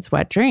across a kid's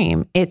wet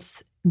dream,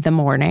 it's the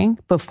morning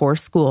before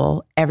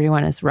school.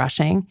 Everyone is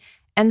rushing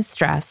and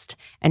stressed,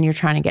 and you're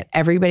trying to get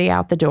everybody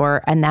out the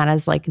door. And that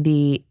is like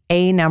the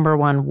number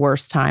one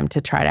worst time to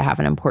try to have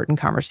an important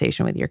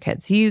conversation with your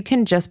kids. You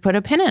can just put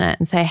a pin in it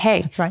and say,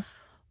 hey, that's right.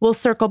 We'll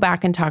circle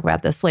back and talk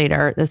about this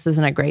later. This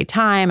isn't a great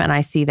time, and I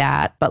see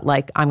that, but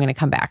like, I'm going to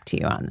come back to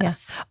you on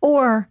this. Yes.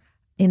 Or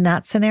in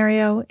that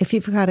scenario, if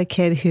you've got a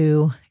kid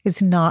who is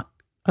not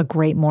a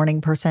great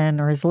morning person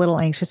or is a little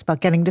anxious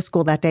about getting to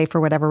school that day for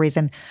whatever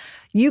reason,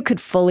 you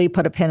could fully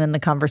put a pin in the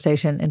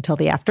conversation until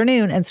the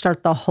afternoon and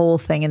start the whole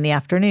thing in the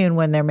afternoon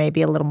when there may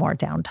be a little more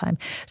downtime.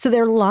 So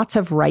there are lots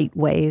of right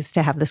ways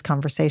to have this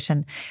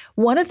conversation.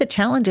 One of the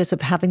challenges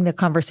of having the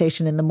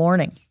conversation in the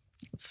morning,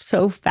 it's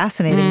so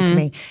fascinating to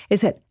me, is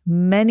that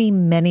many,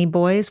 many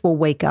boys will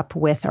wake up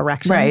with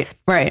erections.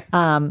 Right.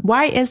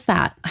 Why is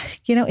that?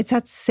 It's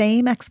that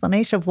same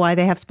explanation of why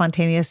they have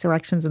spontaneous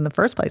erections in the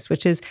first place,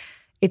 which is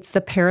it's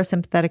the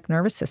parasympathetic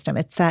nervous system.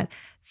 It's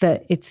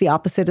the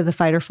opposite of the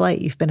fight or flight.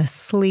 You've been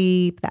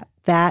asleep.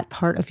 That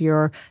part of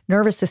your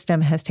nervous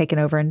system has taken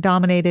over and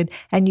dominated,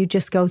 and you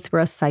just go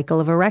through a cycle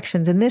of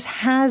erections. And this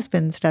has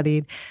been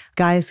studied.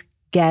 Guys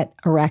get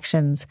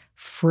erections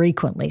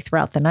frequently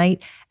throughout the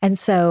night. And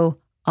so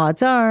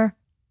odds are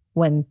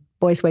when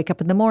boys wake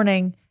up in the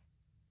morning,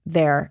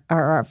 there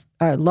are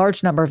a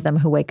large number of them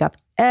who wake up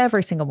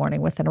every single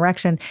morning with an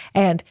erection.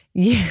 And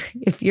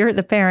if you're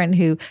the parent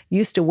who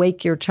used to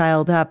wake your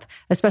child up,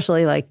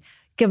 especially like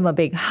give them a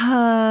big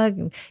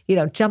hug,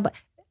 jump,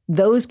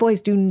 those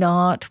boys do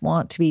not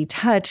want to be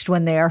touched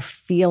when they are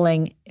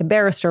feeling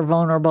embarrassed or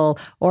vulnerable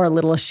or a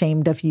little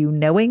ashamed of you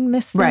knowing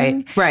this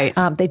thing. Right.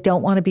 They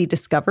don't want to be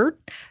discovered.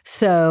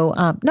 So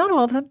not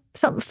all of them.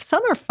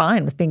 Some are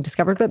fine with being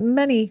discovered, but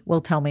many will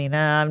tell me,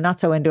 nah, I'm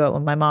not so into it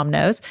when my mom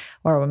knows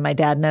or when my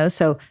dad knows.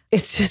 So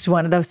it's just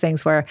one of those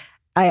things where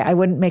I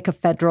wouldn't make a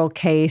federal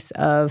case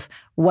of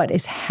what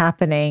is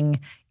happening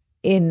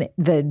in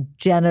the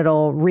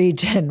genital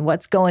region,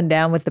 what's going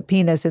down with the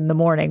penis in the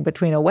morning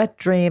between a wet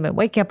dream and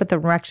waking up with an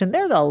erection.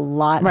 There's a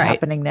lot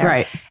happening there.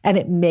 Right. And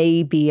it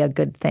may be a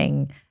good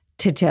thing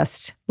to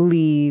just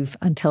leave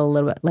until a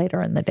little bit later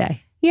in the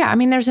day. Yeah. I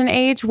mean, there's an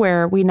age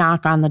where we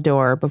knock on the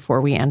door before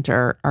we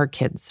enter our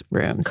kids'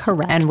 rooms.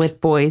 Correct. And with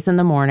boys in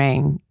the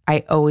morning,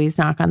 I always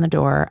knock on the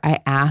door. I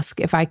ask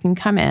if I can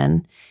come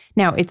in.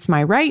 Now, it's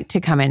my right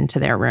to come into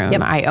their room.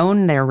 Yep. I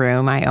own their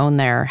room. I own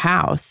their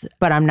house,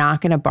 but I'm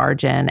not going to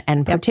barge in.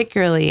 And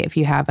particularly if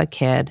you have a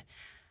kid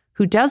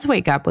who does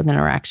wake up with an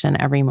erection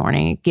every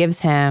morning, it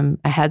gives him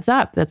a heads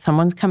up that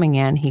someone's coming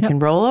in. He can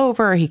roll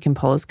over. He can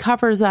pull his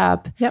covers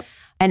up. Yep.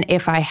 And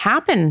if I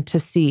happen to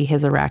see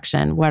his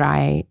erection, what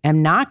I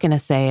am not going to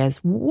say is,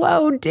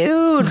 whoa,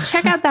 dude,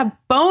 check out that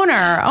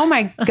boner. Oh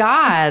my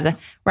God.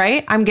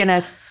 Right? I'm going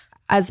to,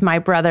 as my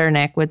brother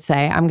Nick would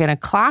say, I'm going to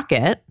clock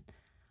it.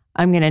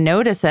 I'm going to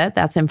notice it.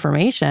 That's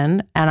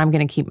information. And I'm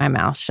going to keep my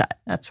mouth shut.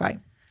 That's right.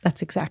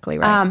 That's exactly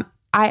right.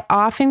 I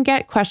often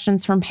get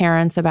questions from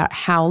parents about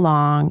how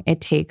long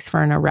it takes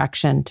for an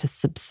erection to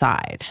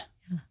subside.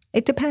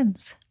 It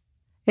depends.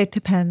 It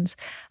depends.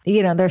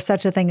 There's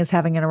such a thing as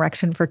having an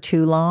erection for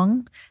too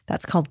long.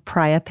 That's called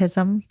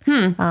priapism.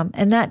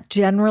 And that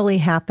generally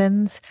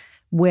happens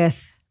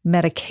with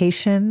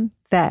medication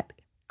that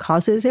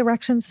causes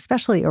erections,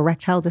 especially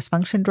erectile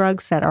dysfunction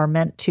drugs that are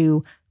meant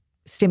to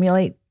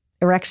stimulate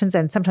erections,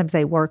 and sometimes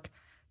they work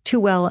too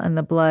well and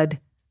the blood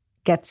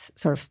gets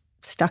sort of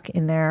stuck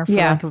in there, for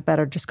lack of a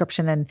better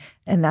description,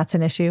 and that's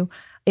an issue.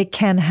 It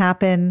can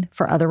happen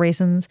for other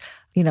reasons.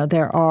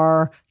 There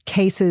are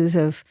cases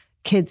of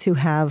kids who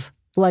have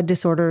blood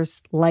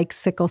disorders like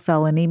sickle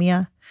cell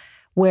anemia,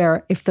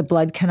 where if the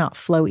blood cannot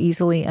flow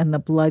easily and the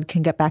blood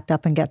can get backed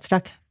up and get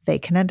stuck, they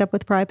can end up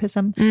with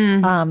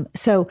priapism.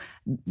 So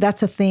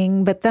that's a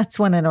thing, but that's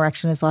when an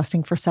erection is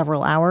lasting for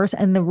several hours.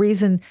 And the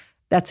reason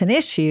that's an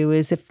issue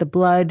is if the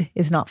blood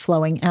is not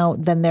flowing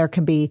out, then there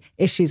can be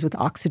issues with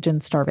oxygen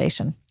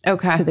starvation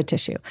to the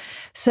tissue.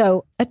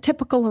 So a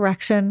typical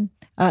erection,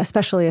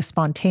 especially a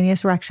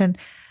spontaneous erection,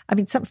 I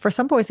mean, for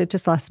some boys, it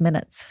just lasts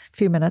minutes, a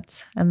few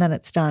minutes, and then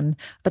it's done.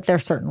 But they're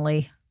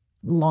certainly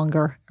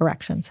longer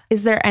erections.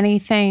 Is there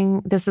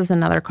anything, this is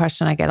another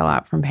question I get a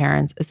lot from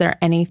parents, is there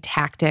any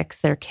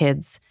tactics their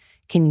kids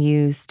can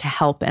use to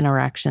help an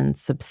erection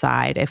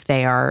subside if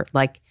they are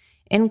like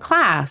in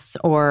class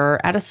or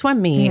at a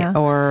swim meet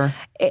or...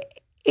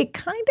 It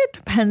kind of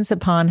depends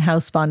upon how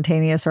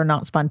spontaneous or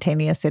not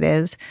spontaneous it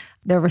is.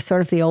 There was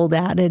sort of the old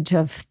adage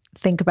of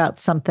think about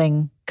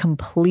something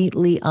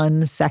completely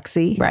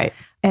unsexy. Right.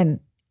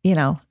 And,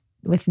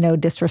 with no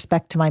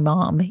disrespect to my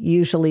mom,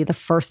 usually the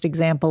first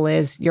example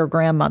is your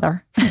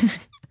grandmother.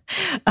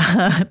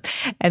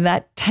 And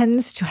that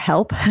tends to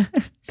help.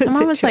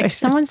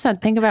 Someone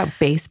said, think about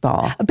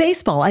baseball.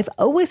 Baseball. I've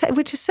always,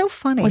 which is so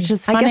funny. Which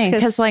is funny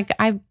because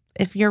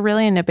if you're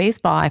really into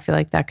baseball, I feel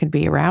like that could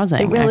be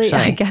arousing. It really,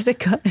 actually. I guess it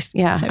could.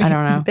 Yeah, I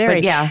don't know.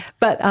 But yeah.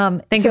 But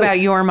think about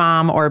your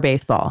mom or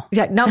baseball.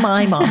 Yeah, not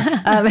my mom.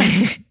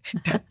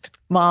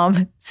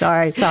 Mom,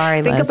 sorry.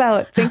 Sorry, Think Liz.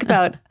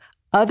 about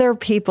other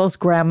people's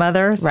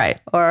grandmothers.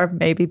 Right. Or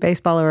maybe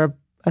baseball or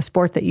a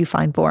sport that you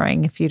find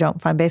boring if you don't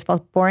find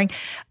baseball boring.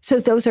 So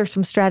those are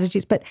some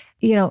strategies. But,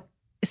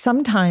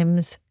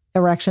 sometimes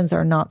erections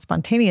are not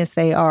spontaneous.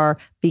 They are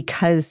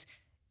because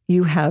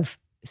you have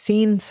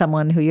seen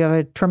someone who you have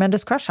a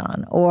tremendous crush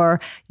on, or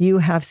you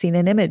have seen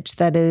an image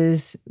that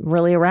is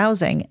really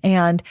arousing.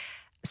 And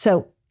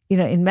so,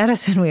 in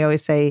medicine, we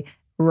always say,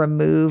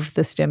 remove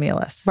the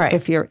stimulus. Right.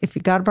 If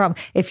you've got a problem,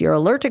 if you're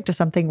allergic to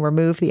something,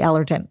 remove the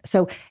allergen.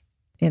 So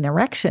in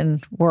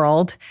erection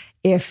world,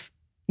 if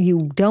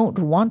you don't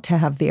want to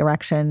have the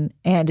erection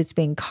and it's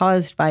being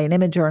caused by an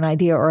image or an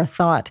idea or a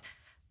thought,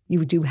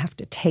 you do have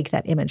to take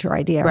that image or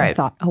idea or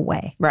thought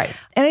away. Right.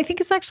 And I think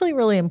it's actually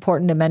really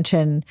important to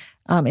mention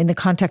in the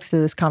context of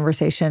this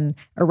conversation,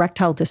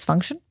 erectile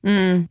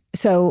dysfunction.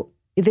 So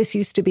this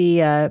used to be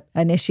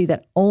an issue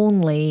that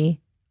only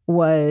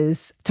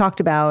was talked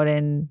about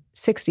in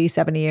 60,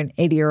 70, and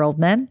 80-year-old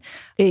men.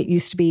 It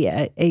used to be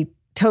a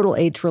total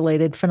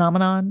age-related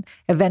phenomenon.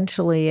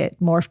 Eventually, it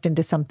morphed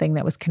into something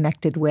that was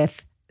connected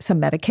with some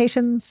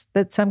medications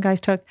that some guys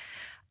took.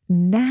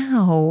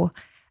 Now,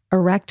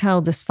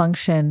 erectile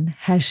dysfunction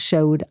has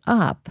showed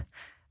up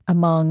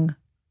among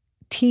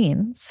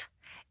teens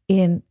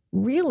in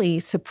really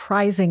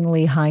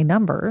surprisingly high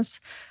numbers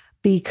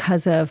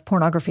because of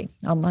pornography,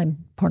 online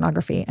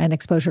pornography, and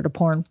exposure to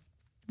porn.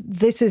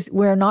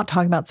 We're not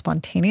talking about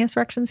spontaneous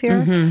erections here.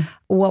 Mm-hmm.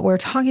 What we're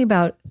talking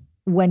about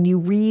when you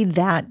read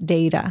that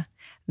data,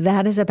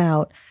 that is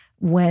about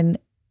when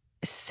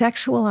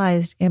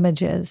sexualized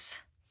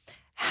images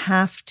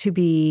have to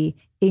be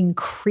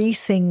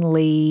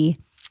increasingly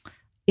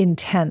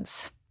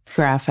intense,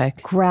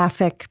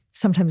 graphic,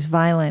 sometimes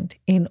violent,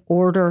 in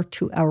order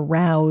to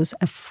arouse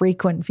a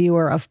frequent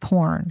viewer of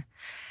porn.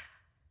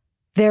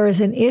 There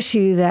is an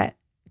issue that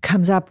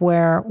comes up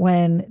where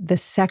when the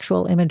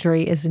sexual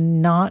imagery is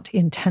not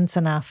intense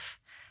enough,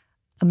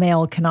 a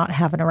male cannot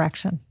have an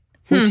erection,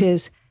 which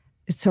is,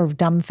 it's sort of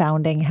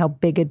dumbfounding how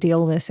big a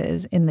deal this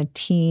is in the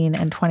teen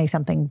and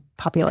 20-something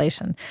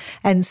population.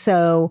 And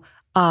so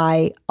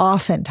I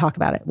often talk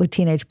about it with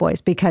teenage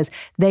boys because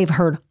they've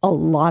heard a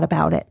lot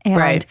about it.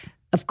 And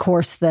of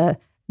course, the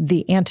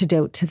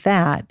antidote to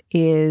that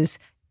is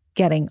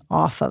getting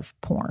off of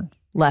porn.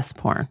 Less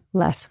porn.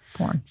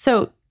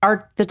 So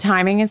the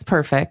timing is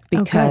perfect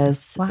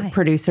because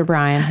producer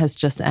Brian has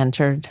just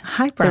entered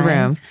the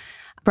room.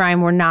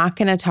 Brian, we're not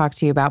going to talk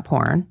to you about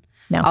porn.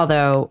 No.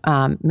 Although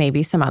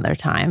maybe some other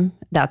time.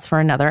 That's for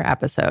another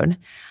episode.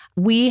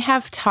 We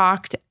have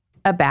talked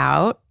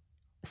about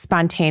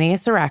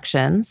spontaneous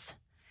erections,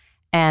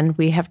 and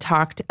we have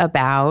talked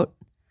about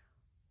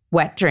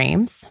wet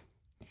dreams.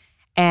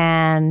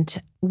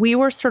 And we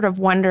were sort of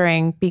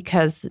wondering,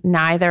 because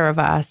neither of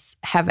us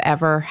have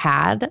ever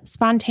had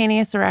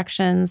spontaneous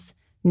erections,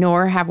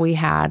 nor have we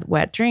had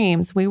wet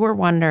dreams. We were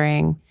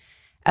wondering,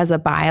 as a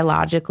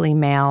biologically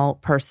male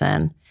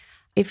person,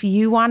 if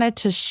you wanted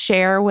to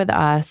share with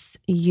us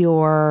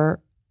your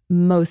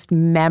most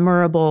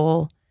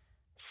memorable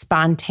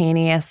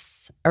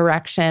spontaneous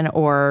erection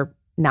or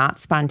not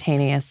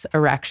spontaneous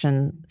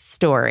erection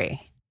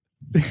story.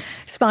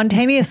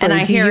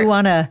 Spontaneously, do you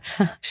want to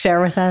share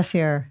with us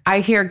your... I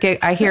hear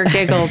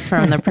giggles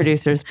from the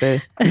producer's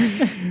booth.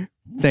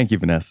 Thank you,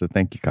 Vanessa.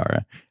 Thank you,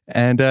 Cara.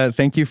 And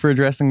thank you for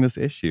addressing this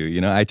issue.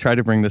 You know, I try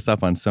to bring this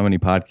up on so many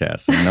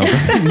podcasts,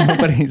 and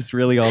nobody's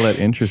really all that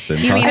interested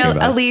in talking about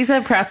it.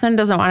 Eliza Preston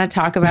doesn't want to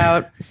talk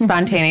about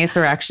spontaneous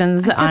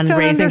erections on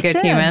Raising Good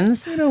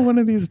Humans. You know, one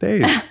of these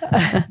days.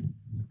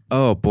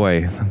 Oh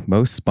boy,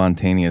 most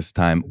spontaneous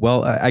time.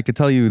 Well, I could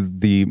tell you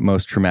the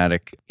most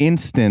traumatic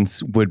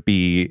instance would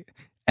be,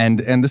 and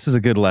this is a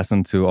good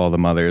lesson to all the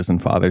mothers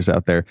and fathers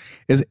out there,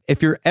 is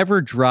if you're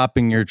ever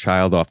dropping your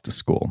child off to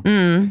school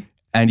and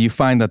you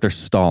find that they're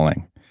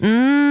stalling.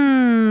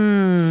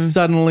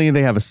 Suddenly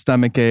they have a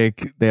stomach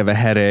ache, they have a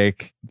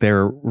headache,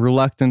 they're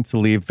reluctant to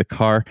leave the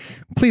car.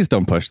 Please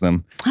don't push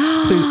them.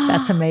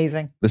 That's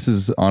amazing. This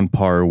is on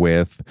par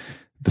with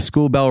the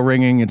school bell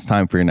ringing. It's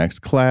time for your next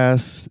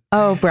class.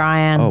 Oh,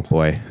 Brian. Oh,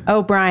 boy.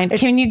 Oh, Brian.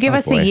 Can you give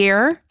us a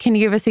year? Can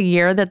you give us a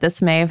year that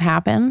this may have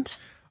happened?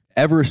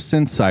 Ever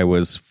since I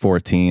was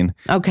 14.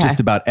 Okay. Just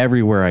about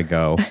everywhere I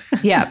go.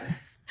 Yeah.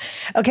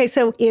 Okay,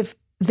 so if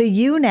the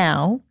you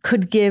now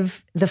could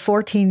give the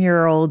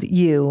 14-year-old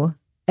you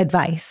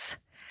advice,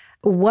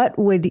 what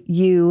would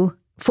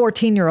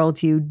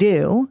 14-year-old you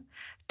do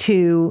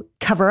to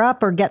cover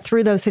up or get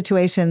through those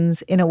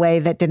situations in a way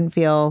that didn't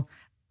feel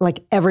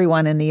like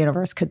everyone in the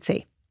universe could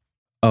see?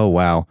 Oh,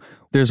 wow.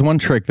 There's one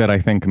trick that I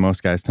think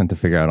most guys tend to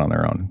figure out on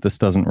their own. This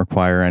doesn't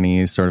require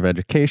any sort of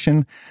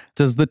education.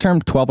 Does the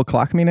term 12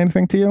 o'clock mean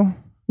anything to you?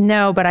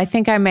 No, but I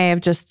think I may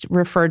have just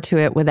referred to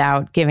it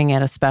without giving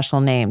it a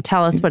special name.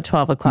 Tell us what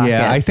 12 o'clock is.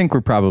 Yeah, I think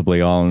we're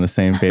probably all on the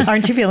same page.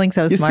 Aren't you feeling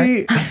so smart?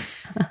 You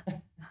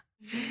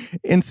see,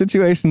 in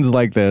situations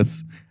like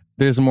this,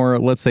 there's more,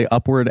 let's say,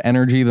 upward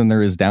energy than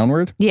there is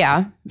downward.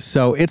 Yeah.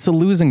 So it's a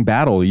losing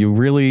battle.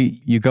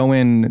 You go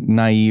in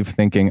naive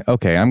thinking,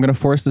 okay, I'm going to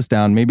force this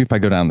down. Maybe if I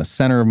go down the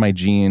center of my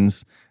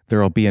jeans,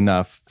 there'll be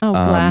enough. Oh,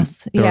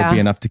 bless. There'll be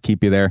enough to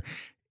keep you there.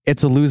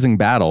 It's a losing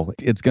battle.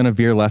 It's going to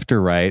veer left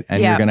or right,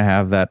 and you're going to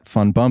have that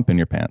fun bump in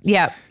your pants.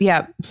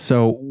 Yep.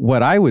 So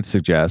what I would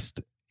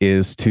suggest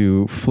is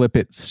to flip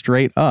it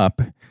straight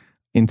up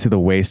into the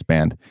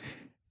waistband.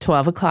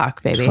 12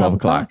 o'clock, baby. 12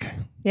 o'clock.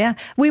 Yeah,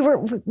 we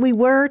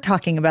were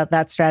talking about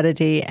that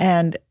strategy.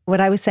 And what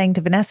I was saying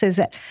to Vanessa is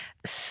that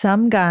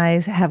some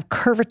guys have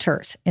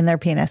curvatures in their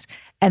penis,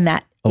 and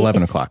that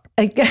 11 o'clock.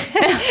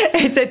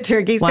 It's a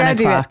tricky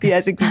strategy. 1 o'clock.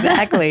 Yes,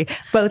 exactly.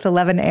 Both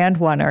 11 and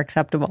 1 are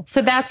acceptable.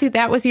 So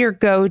that was your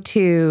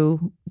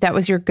go-to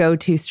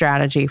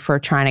strategy for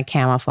trying to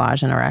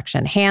camouflage an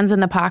erection. Hands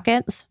in the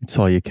pockets. It's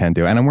all you can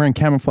do. And I'm wearing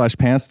camouflage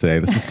pants today.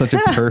 This is such a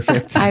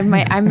perfect. That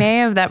may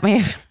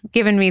have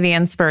given me the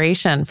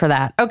inspiration for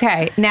that.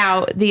 Okay.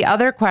 Now the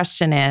other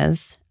question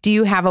is, do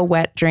you have a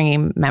wet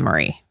dream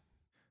memory?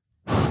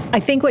 I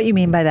think what you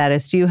mean by that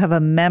is, do you have a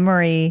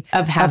memory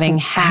of having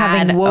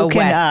having woken a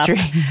wet up?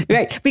 dream?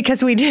 Right.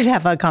 Because we did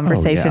have a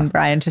conversation,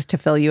 Brian, just to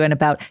fill you in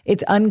about,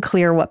 it's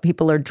unclear what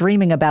people are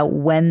dreaming about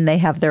when they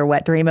have their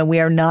wet dream. And we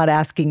are not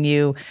asking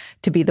you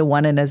to be the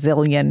one in a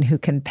zillion who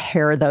can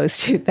pair those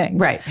two things.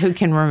 Right. Who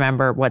can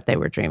remember what they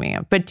were dreaming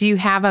of. But do you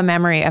have a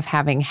memory of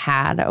having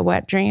had a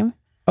wet dream?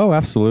 Oh,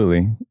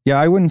 absolutely. Yeah,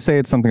 I wouldn't say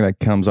it's something that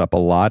comes up a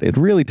lot. It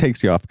really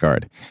takes you off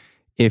guard.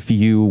 If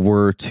you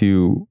were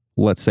to,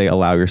 let's say,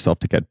 allow yourself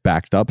to get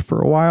backed up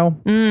for a while,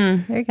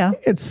 there you go.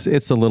 It's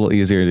a little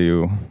easier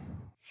to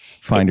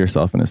find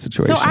yourself in a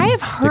situation. So I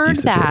have heard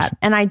that,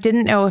 and I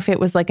didn't know if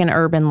it was like an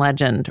urban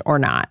legend or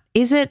not.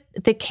 Is it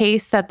the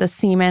case that the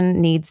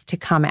semen needs to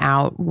come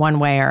out one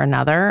way or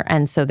another,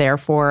 and so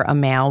therefore a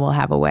male will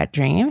have a wet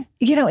dream?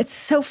 You know, it's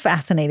so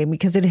fascinating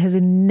because it has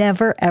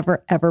never,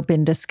 ever, ever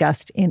been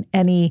discussed in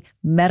any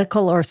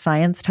medical or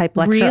science type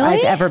lecture Really?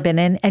 I've ever been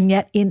in. And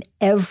yet in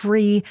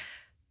every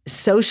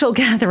social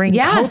gathering,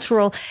 Yes.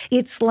 cultural,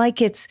 it's like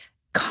it's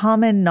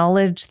common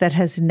knowledge that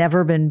has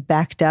never been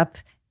backed up,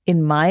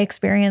 in my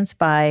experience,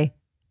 by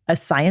a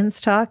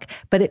science talk.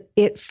 But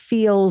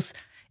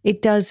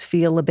it does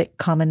feel a bit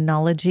common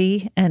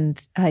knowledge-y, and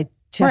I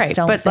just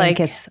don't think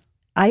it's,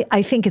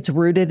 I think it's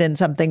rooted in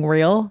something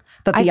real.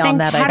 But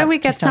beyond that, how do we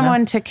get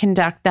someone to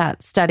conduct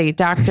that study?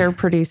 Dr.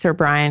 Producer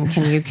Brian,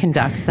 can you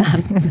conduct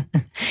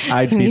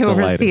that? Can you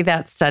oversee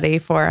that study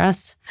for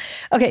us?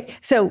 Okay,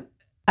 so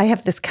I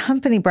have this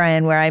company,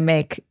 Brian, where I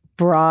make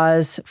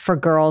bras for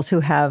girls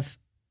who have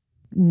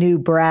new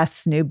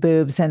breasts, new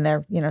boobs, and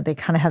they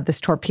kind of have this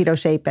torpedo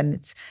shape, and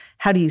it's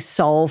how do you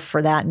solve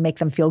for that and make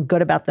them feel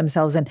good about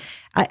themselves? And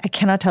I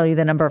cannot tell you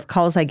the number of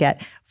calls I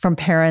get from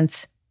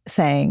parents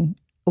saying,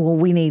 well,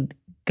 we need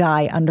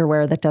guy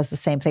underwear that does the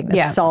same thing,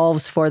 that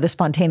solves for the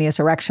spontaneous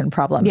erection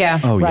problem. Yeah.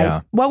 Oh, right?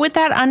 yeah. What would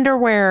that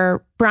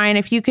underwear, Brian,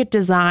 if you could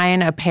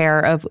design a pair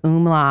of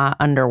Umla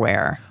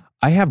underwear?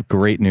 I have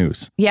great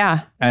news.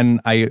 Yeah. And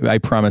I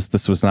promise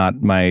this was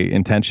not my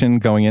intention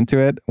going into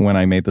it when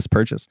I made this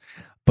purchase.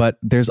 But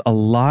there's a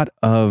lot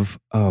of,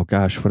 oh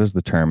gosh, what is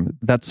the term?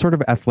 That sort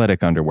of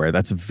athletic underwear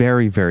that's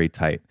very, very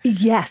tight.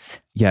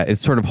 Yes. Yeah, it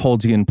sort of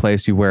holds you in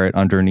place. You wear it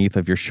underneath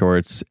of your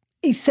shorts.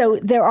 So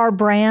there are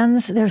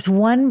brands. There's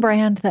one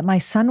brand that my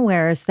son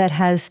wears that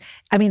has,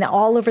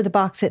 all over the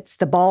box, it's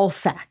the ball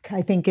sack,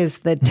 I think is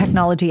the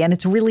technology. And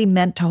it's really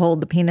meant to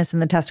hold the penis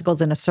and the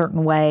testicles in a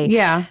certain way.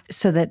 Yeah.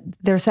 So that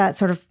there's that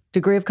sort of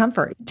degree of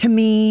comfort. To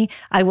me,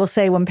 I will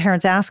say when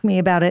parents ask me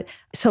about it,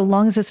 so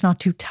long as it's not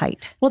too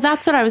tight. Well,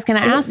 that's what I was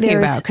going to ask you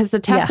about, because the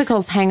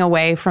testicles hang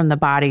away from the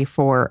body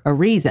for a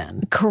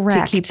reason. Correct.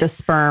 To keep the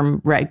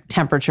sperm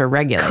temperature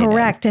regulated.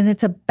 Correct. And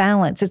it's a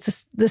balance.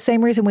 It's the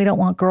same reason we don't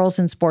want girls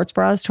in sports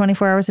bras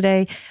 24 hours a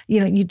day.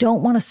 You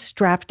don't want to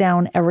strap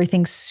down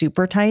everything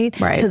super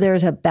tight. Right. So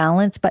there's a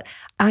balance. But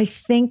I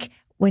think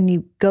when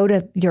you go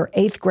to your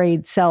 8th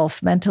grade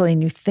self mentally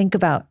and you think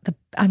about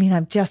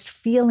I'm just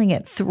feeling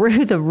it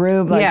through the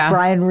room, like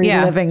Brian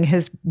reliving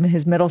his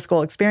middle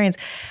school experience.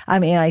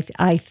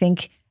 I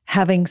think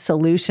having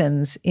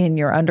solutions in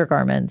your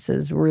undergarments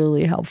is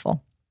really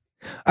helpful.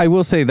 I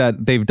will say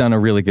that they've done a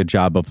really good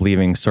job of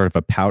leaving sort of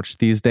a pouch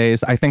these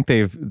days. I think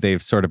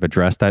they've sort of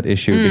addressed that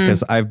issue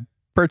because I've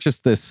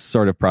purchased this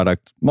sort of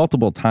product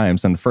multiple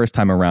times, and the first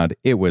time around,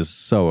 it was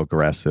so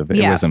aggressive.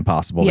 It was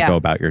impossible to go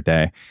about your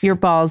day. Your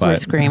balls were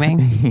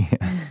screaming.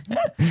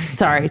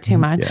 Sorry, too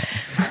much.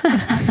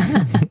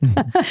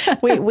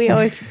 We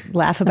always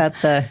laugh about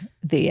the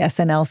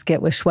SNL skit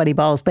with sweaty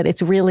balls, but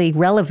it's really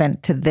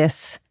relevant to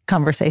this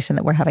conversation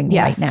that we're having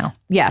right now.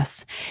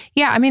 Yes.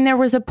 Yeah. There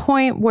was a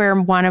point where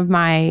one of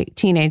my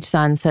teenage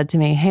sons said to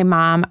me, "Hey,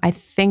 Mom, I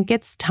think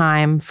it's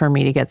time for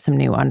me to get some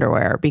new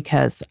underwear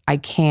because I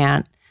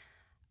can't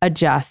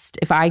adjust.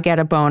 If I get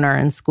a boner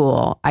in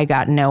school, I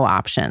got no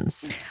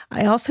options."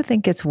 I also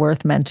think it's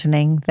worth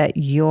mentioning that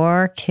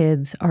your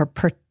kids are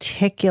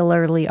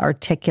particularly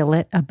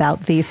articulate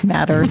about these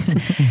matters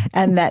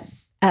and that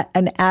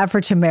an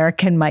average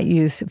American might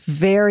use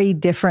very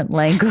different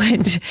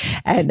language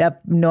and a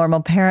normal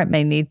parent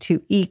may need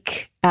to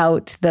eke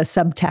out the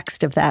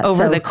subtext of that.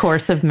 Over the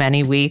course of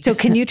many weeks. So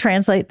can you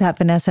translate that,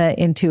 Vanessa,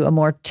 into a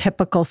more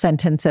typical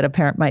sentence that a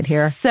parent might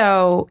hear?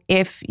 So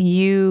if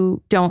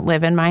you don't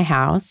live in my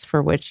house,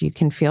 for which you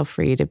can feel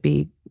free to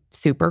be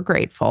super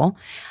grateful,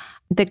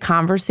 the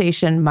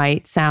conversation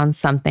might sound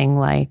something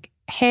like,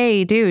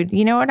 "Hey, dude,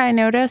 you know what I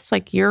noticed?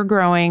 Like you're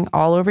growing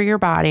all over your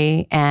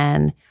body,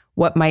 and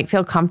what might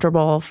feel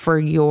comfortable for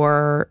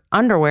your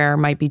underwear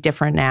might be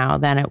different now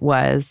than it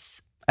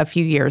was a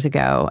few years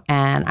ago.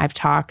 And I've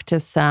talked to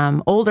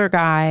some older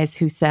guys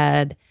who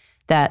said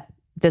that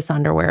this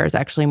underwear is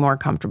actually more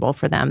comfortable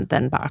for them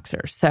than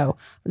boxers. So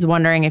I was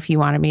wondering if you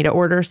wanted me to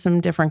order some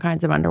different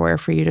kinds of underwear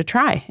for you to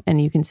try,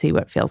 and you can see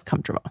what feels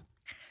comfortable."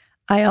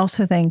 I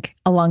also think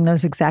along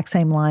those exact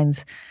same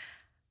lines,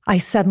 I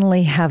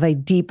suddenly have a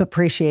deep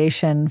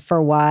appreciation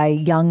for why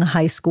young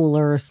high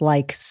schoolers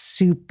like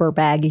super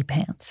baggy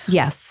pants.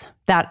 Yes,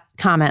 that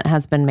comment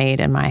has been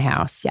made in my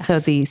house. Yes. So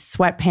the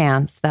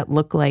sweatpants that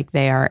look like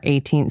they are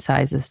 18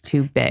 sizes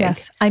too big.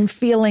 Yes, I'm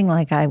feeling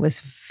like I was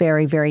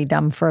very, very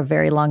dumb for a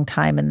very long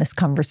time, and this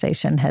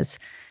conversation has,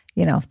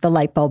 the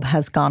light bulb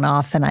has gone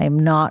off, and I am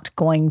not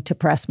going to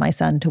press my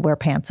son to wear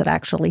pants that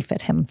actually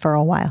fit him for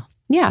a while.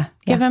 Yeah,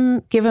 give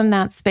him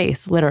that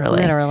space,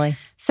 literally. Literally.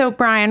 So,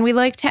 Brian, we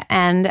like to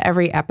end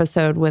every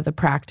episode with a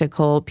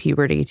practical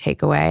puberty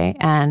takeaway.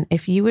 And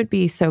if you would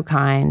be so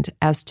kind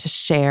as to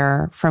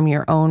share from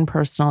your own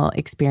personal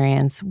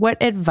experience, what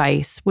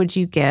advice would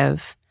you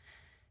give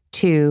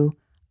to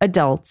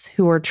adults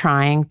who are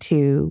trying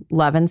to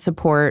love and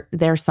support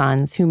their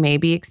sons who may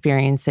be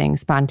experiencing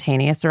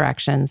spontaneous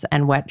erections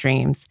and wet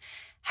dreams,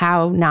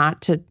 how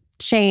not to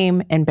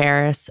shame,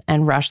 embarrass,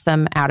 and rush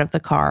them out of the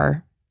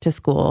car to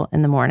school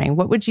in the morning?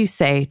 What would you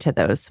say to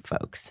those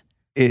folks?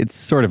 It's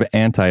sort of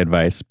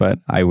anti-advice, but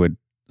I would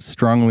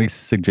strongly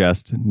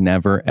suggest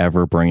never,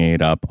 ever bringing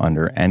it up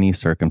under any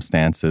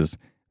circumstances.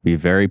 Be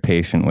very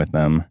patient with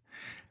them.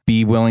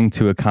 Be willing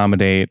to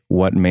accommodate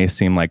what may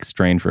seem like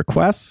strange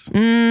requests.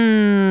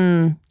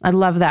 I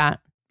love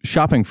that.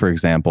 Shopping, for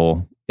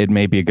example, it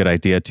may be a good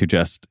idea to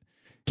just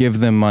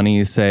give them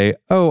money, say,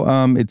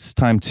 it's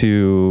time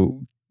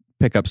to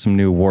pick up some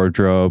new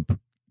wardrobe,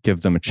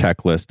 give them a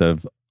checklist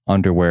of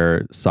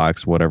underwear,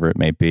 socks, whatever it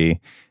may be,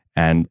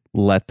 and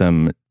let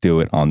them do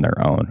it on their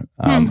own.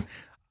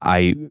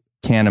 I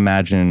can't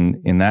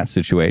imagine in that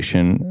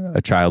situation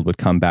a child would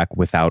come back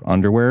without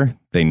underwear.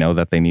 They know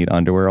that they need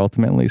underwear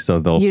ultimately, so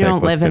they'll You pick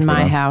don't what's live in good for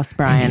my them. house,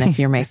 Brian, if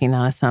you're making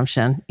that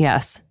assumption.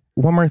 Yes.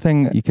 One more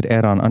thing you could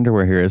add on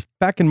underwear here is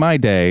back in my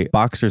day,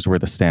 boxers were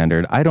the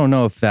standard. I don't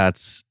know if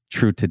that's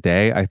true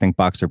today. I think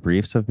boxer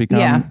briefs have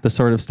become the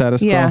sort of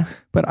status quo,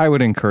 but I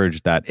would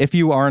encourage that. If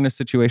you are in a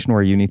situation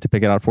where you need to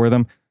pick it out for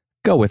them,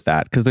 go with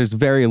that, because there's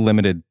very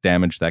limited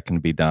damage that can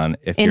be done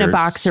if in you're a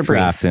boxer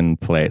strapped brief. in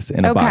place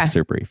in a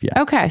boxer brief.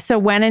 Yeah. Okay. So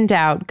when in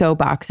doubt, go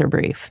boxer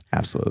brief.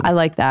 Absolutely. I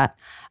like that.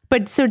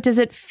 But so does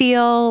it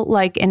feel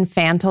like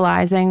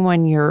infantilizing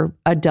when your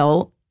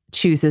adult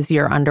chooses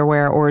your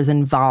underwear or is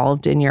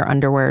involved in your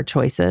underwear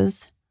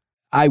choices?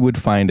 I would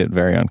find it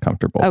very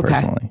uncomfortable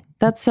personally.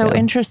 That's so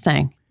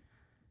interesting.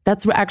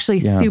 That's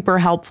actually super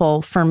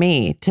helpful for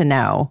me to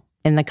know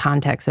in the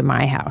context of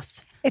my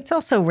house. It's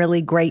also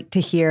really great to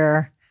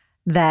hear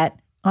that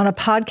on a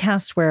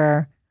podcast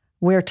where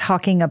we're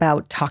talking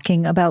about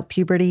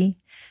puberty,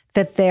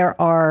 that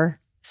there are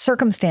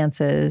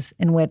circumstances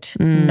in which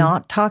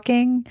not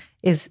talking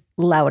is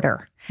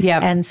louder.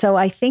 Yeah. And so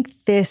I think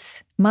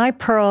my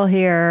pearl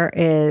here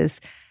is,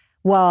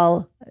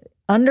 while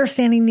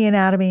understanding the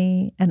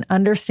anatomy and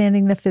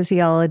understanding the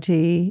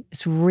physiology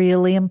is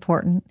really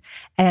important,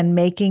 and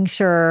making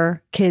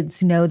sure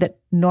kids know that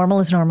normal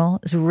is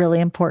really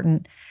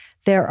important,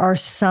 there are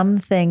some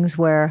things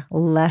where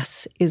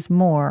less is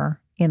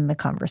more in the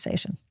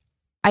conversation.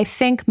 I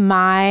think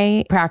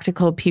my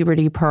practical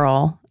puberty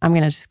pearl, I'm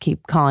going to just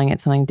keep calling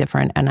it something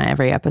different in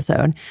every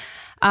episode,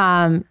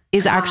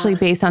 is actually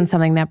based on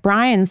something that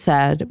Brian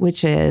said,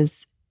 which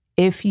is,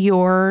 if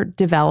your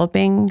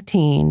developing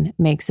teen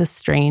makes a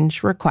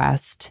strange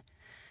request,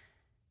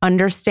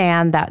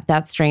 understand that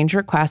that strange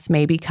request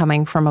may be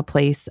coming from a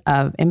place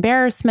of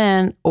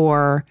embarrassment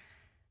or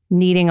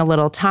needing a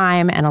little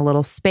time and a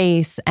little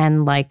space,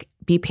 and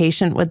be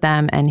patient with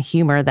them and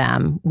humor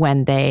them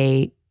when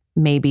they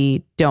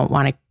maybe don't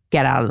want to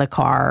get out of the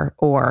car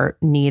or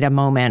need a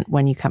moment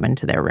when you come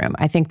into their room.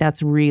 I think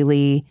that's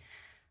really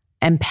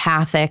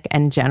empathic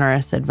and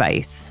generous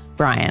advice,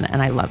 Brian,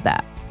 and I love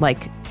that.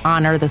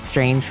 Honor the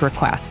strange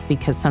requests,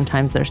 because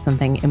sometimes there's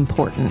something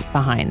important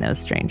behind those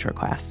strange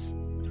requests.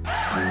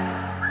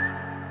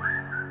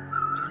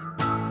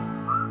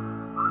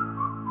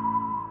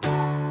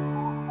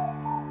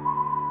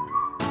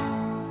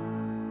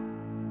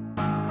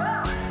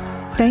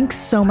 Thanks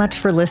so much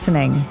for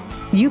listening.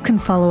 You can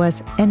follow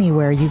us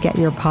anywhere you get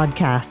your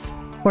podcasts,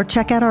 or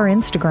check out our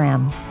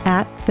Instagram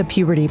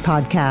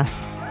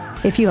 @thepubertypodcast.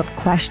 If you have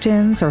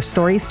questions or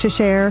stories to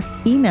share,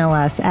 email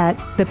us at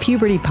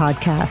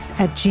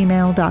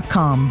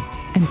thepubertypodcast@gmail.com.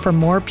 And for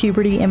more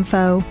puberty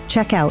info,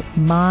 check out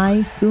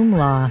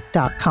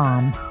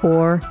myumla.com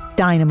or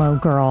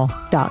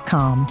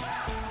dynamogirl.com.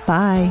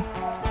 Bye.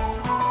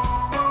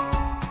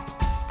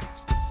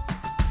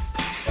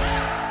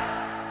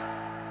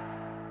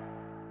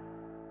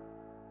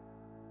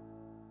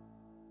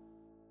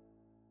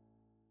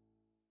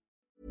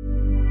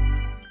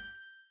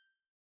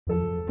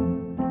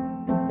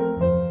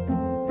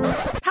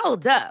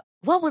 Hold up.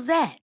 What was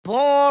that?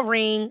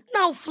 Boring.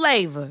 No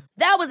flavor.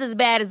 That was as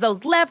bad as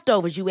those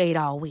leftovers you ate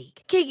all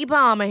week. Keke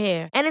Palmer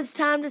here, and it's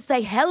time to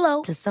say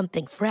hello to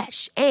something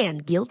fresh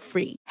and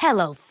guilt-free.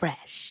 Hello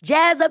Fresh.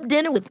 Jazz up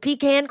dinner with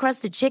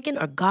pecan-crusted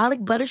chicken or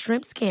garlic butter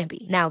shrimp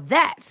scampi. Now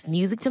that's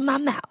music to my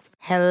mouth.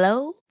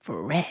 Hello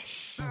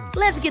Fresh.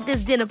 Let's get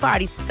this dinner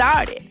party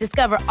started.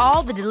 Discover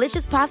all the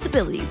delicious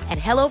possibilities at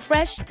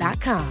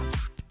hellofresh.com.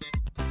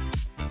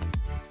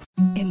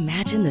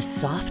 Imagine the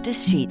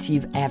softest sheets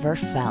you've ever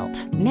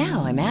felt.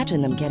 Now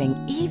imagine them getting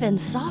even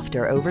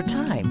softer over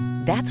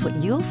time. That's what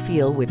you'll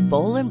feel with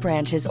Boll &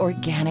 Branch's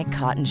organic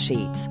cotton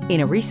sheets.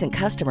 In a recent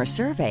customer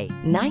survey,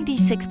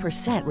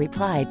 96%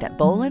 replied that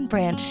Boll &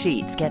 Branch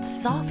sheets get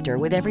softer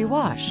with every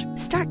wash.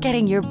 Start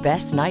getting your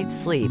best night's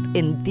sleep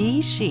in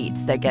these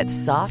sheets that get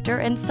softer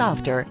and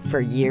softer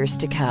for years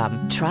to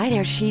come. Try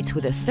their sheets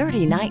with a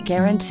 30-night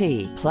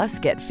guarantee. Plus,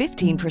 get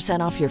 15%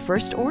 off your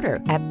first order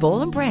at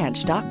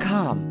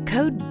bollandbranch.com.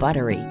 Code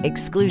BUTTERY.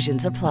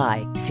 Exclusions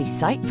apply. See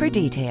site for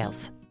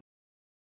details.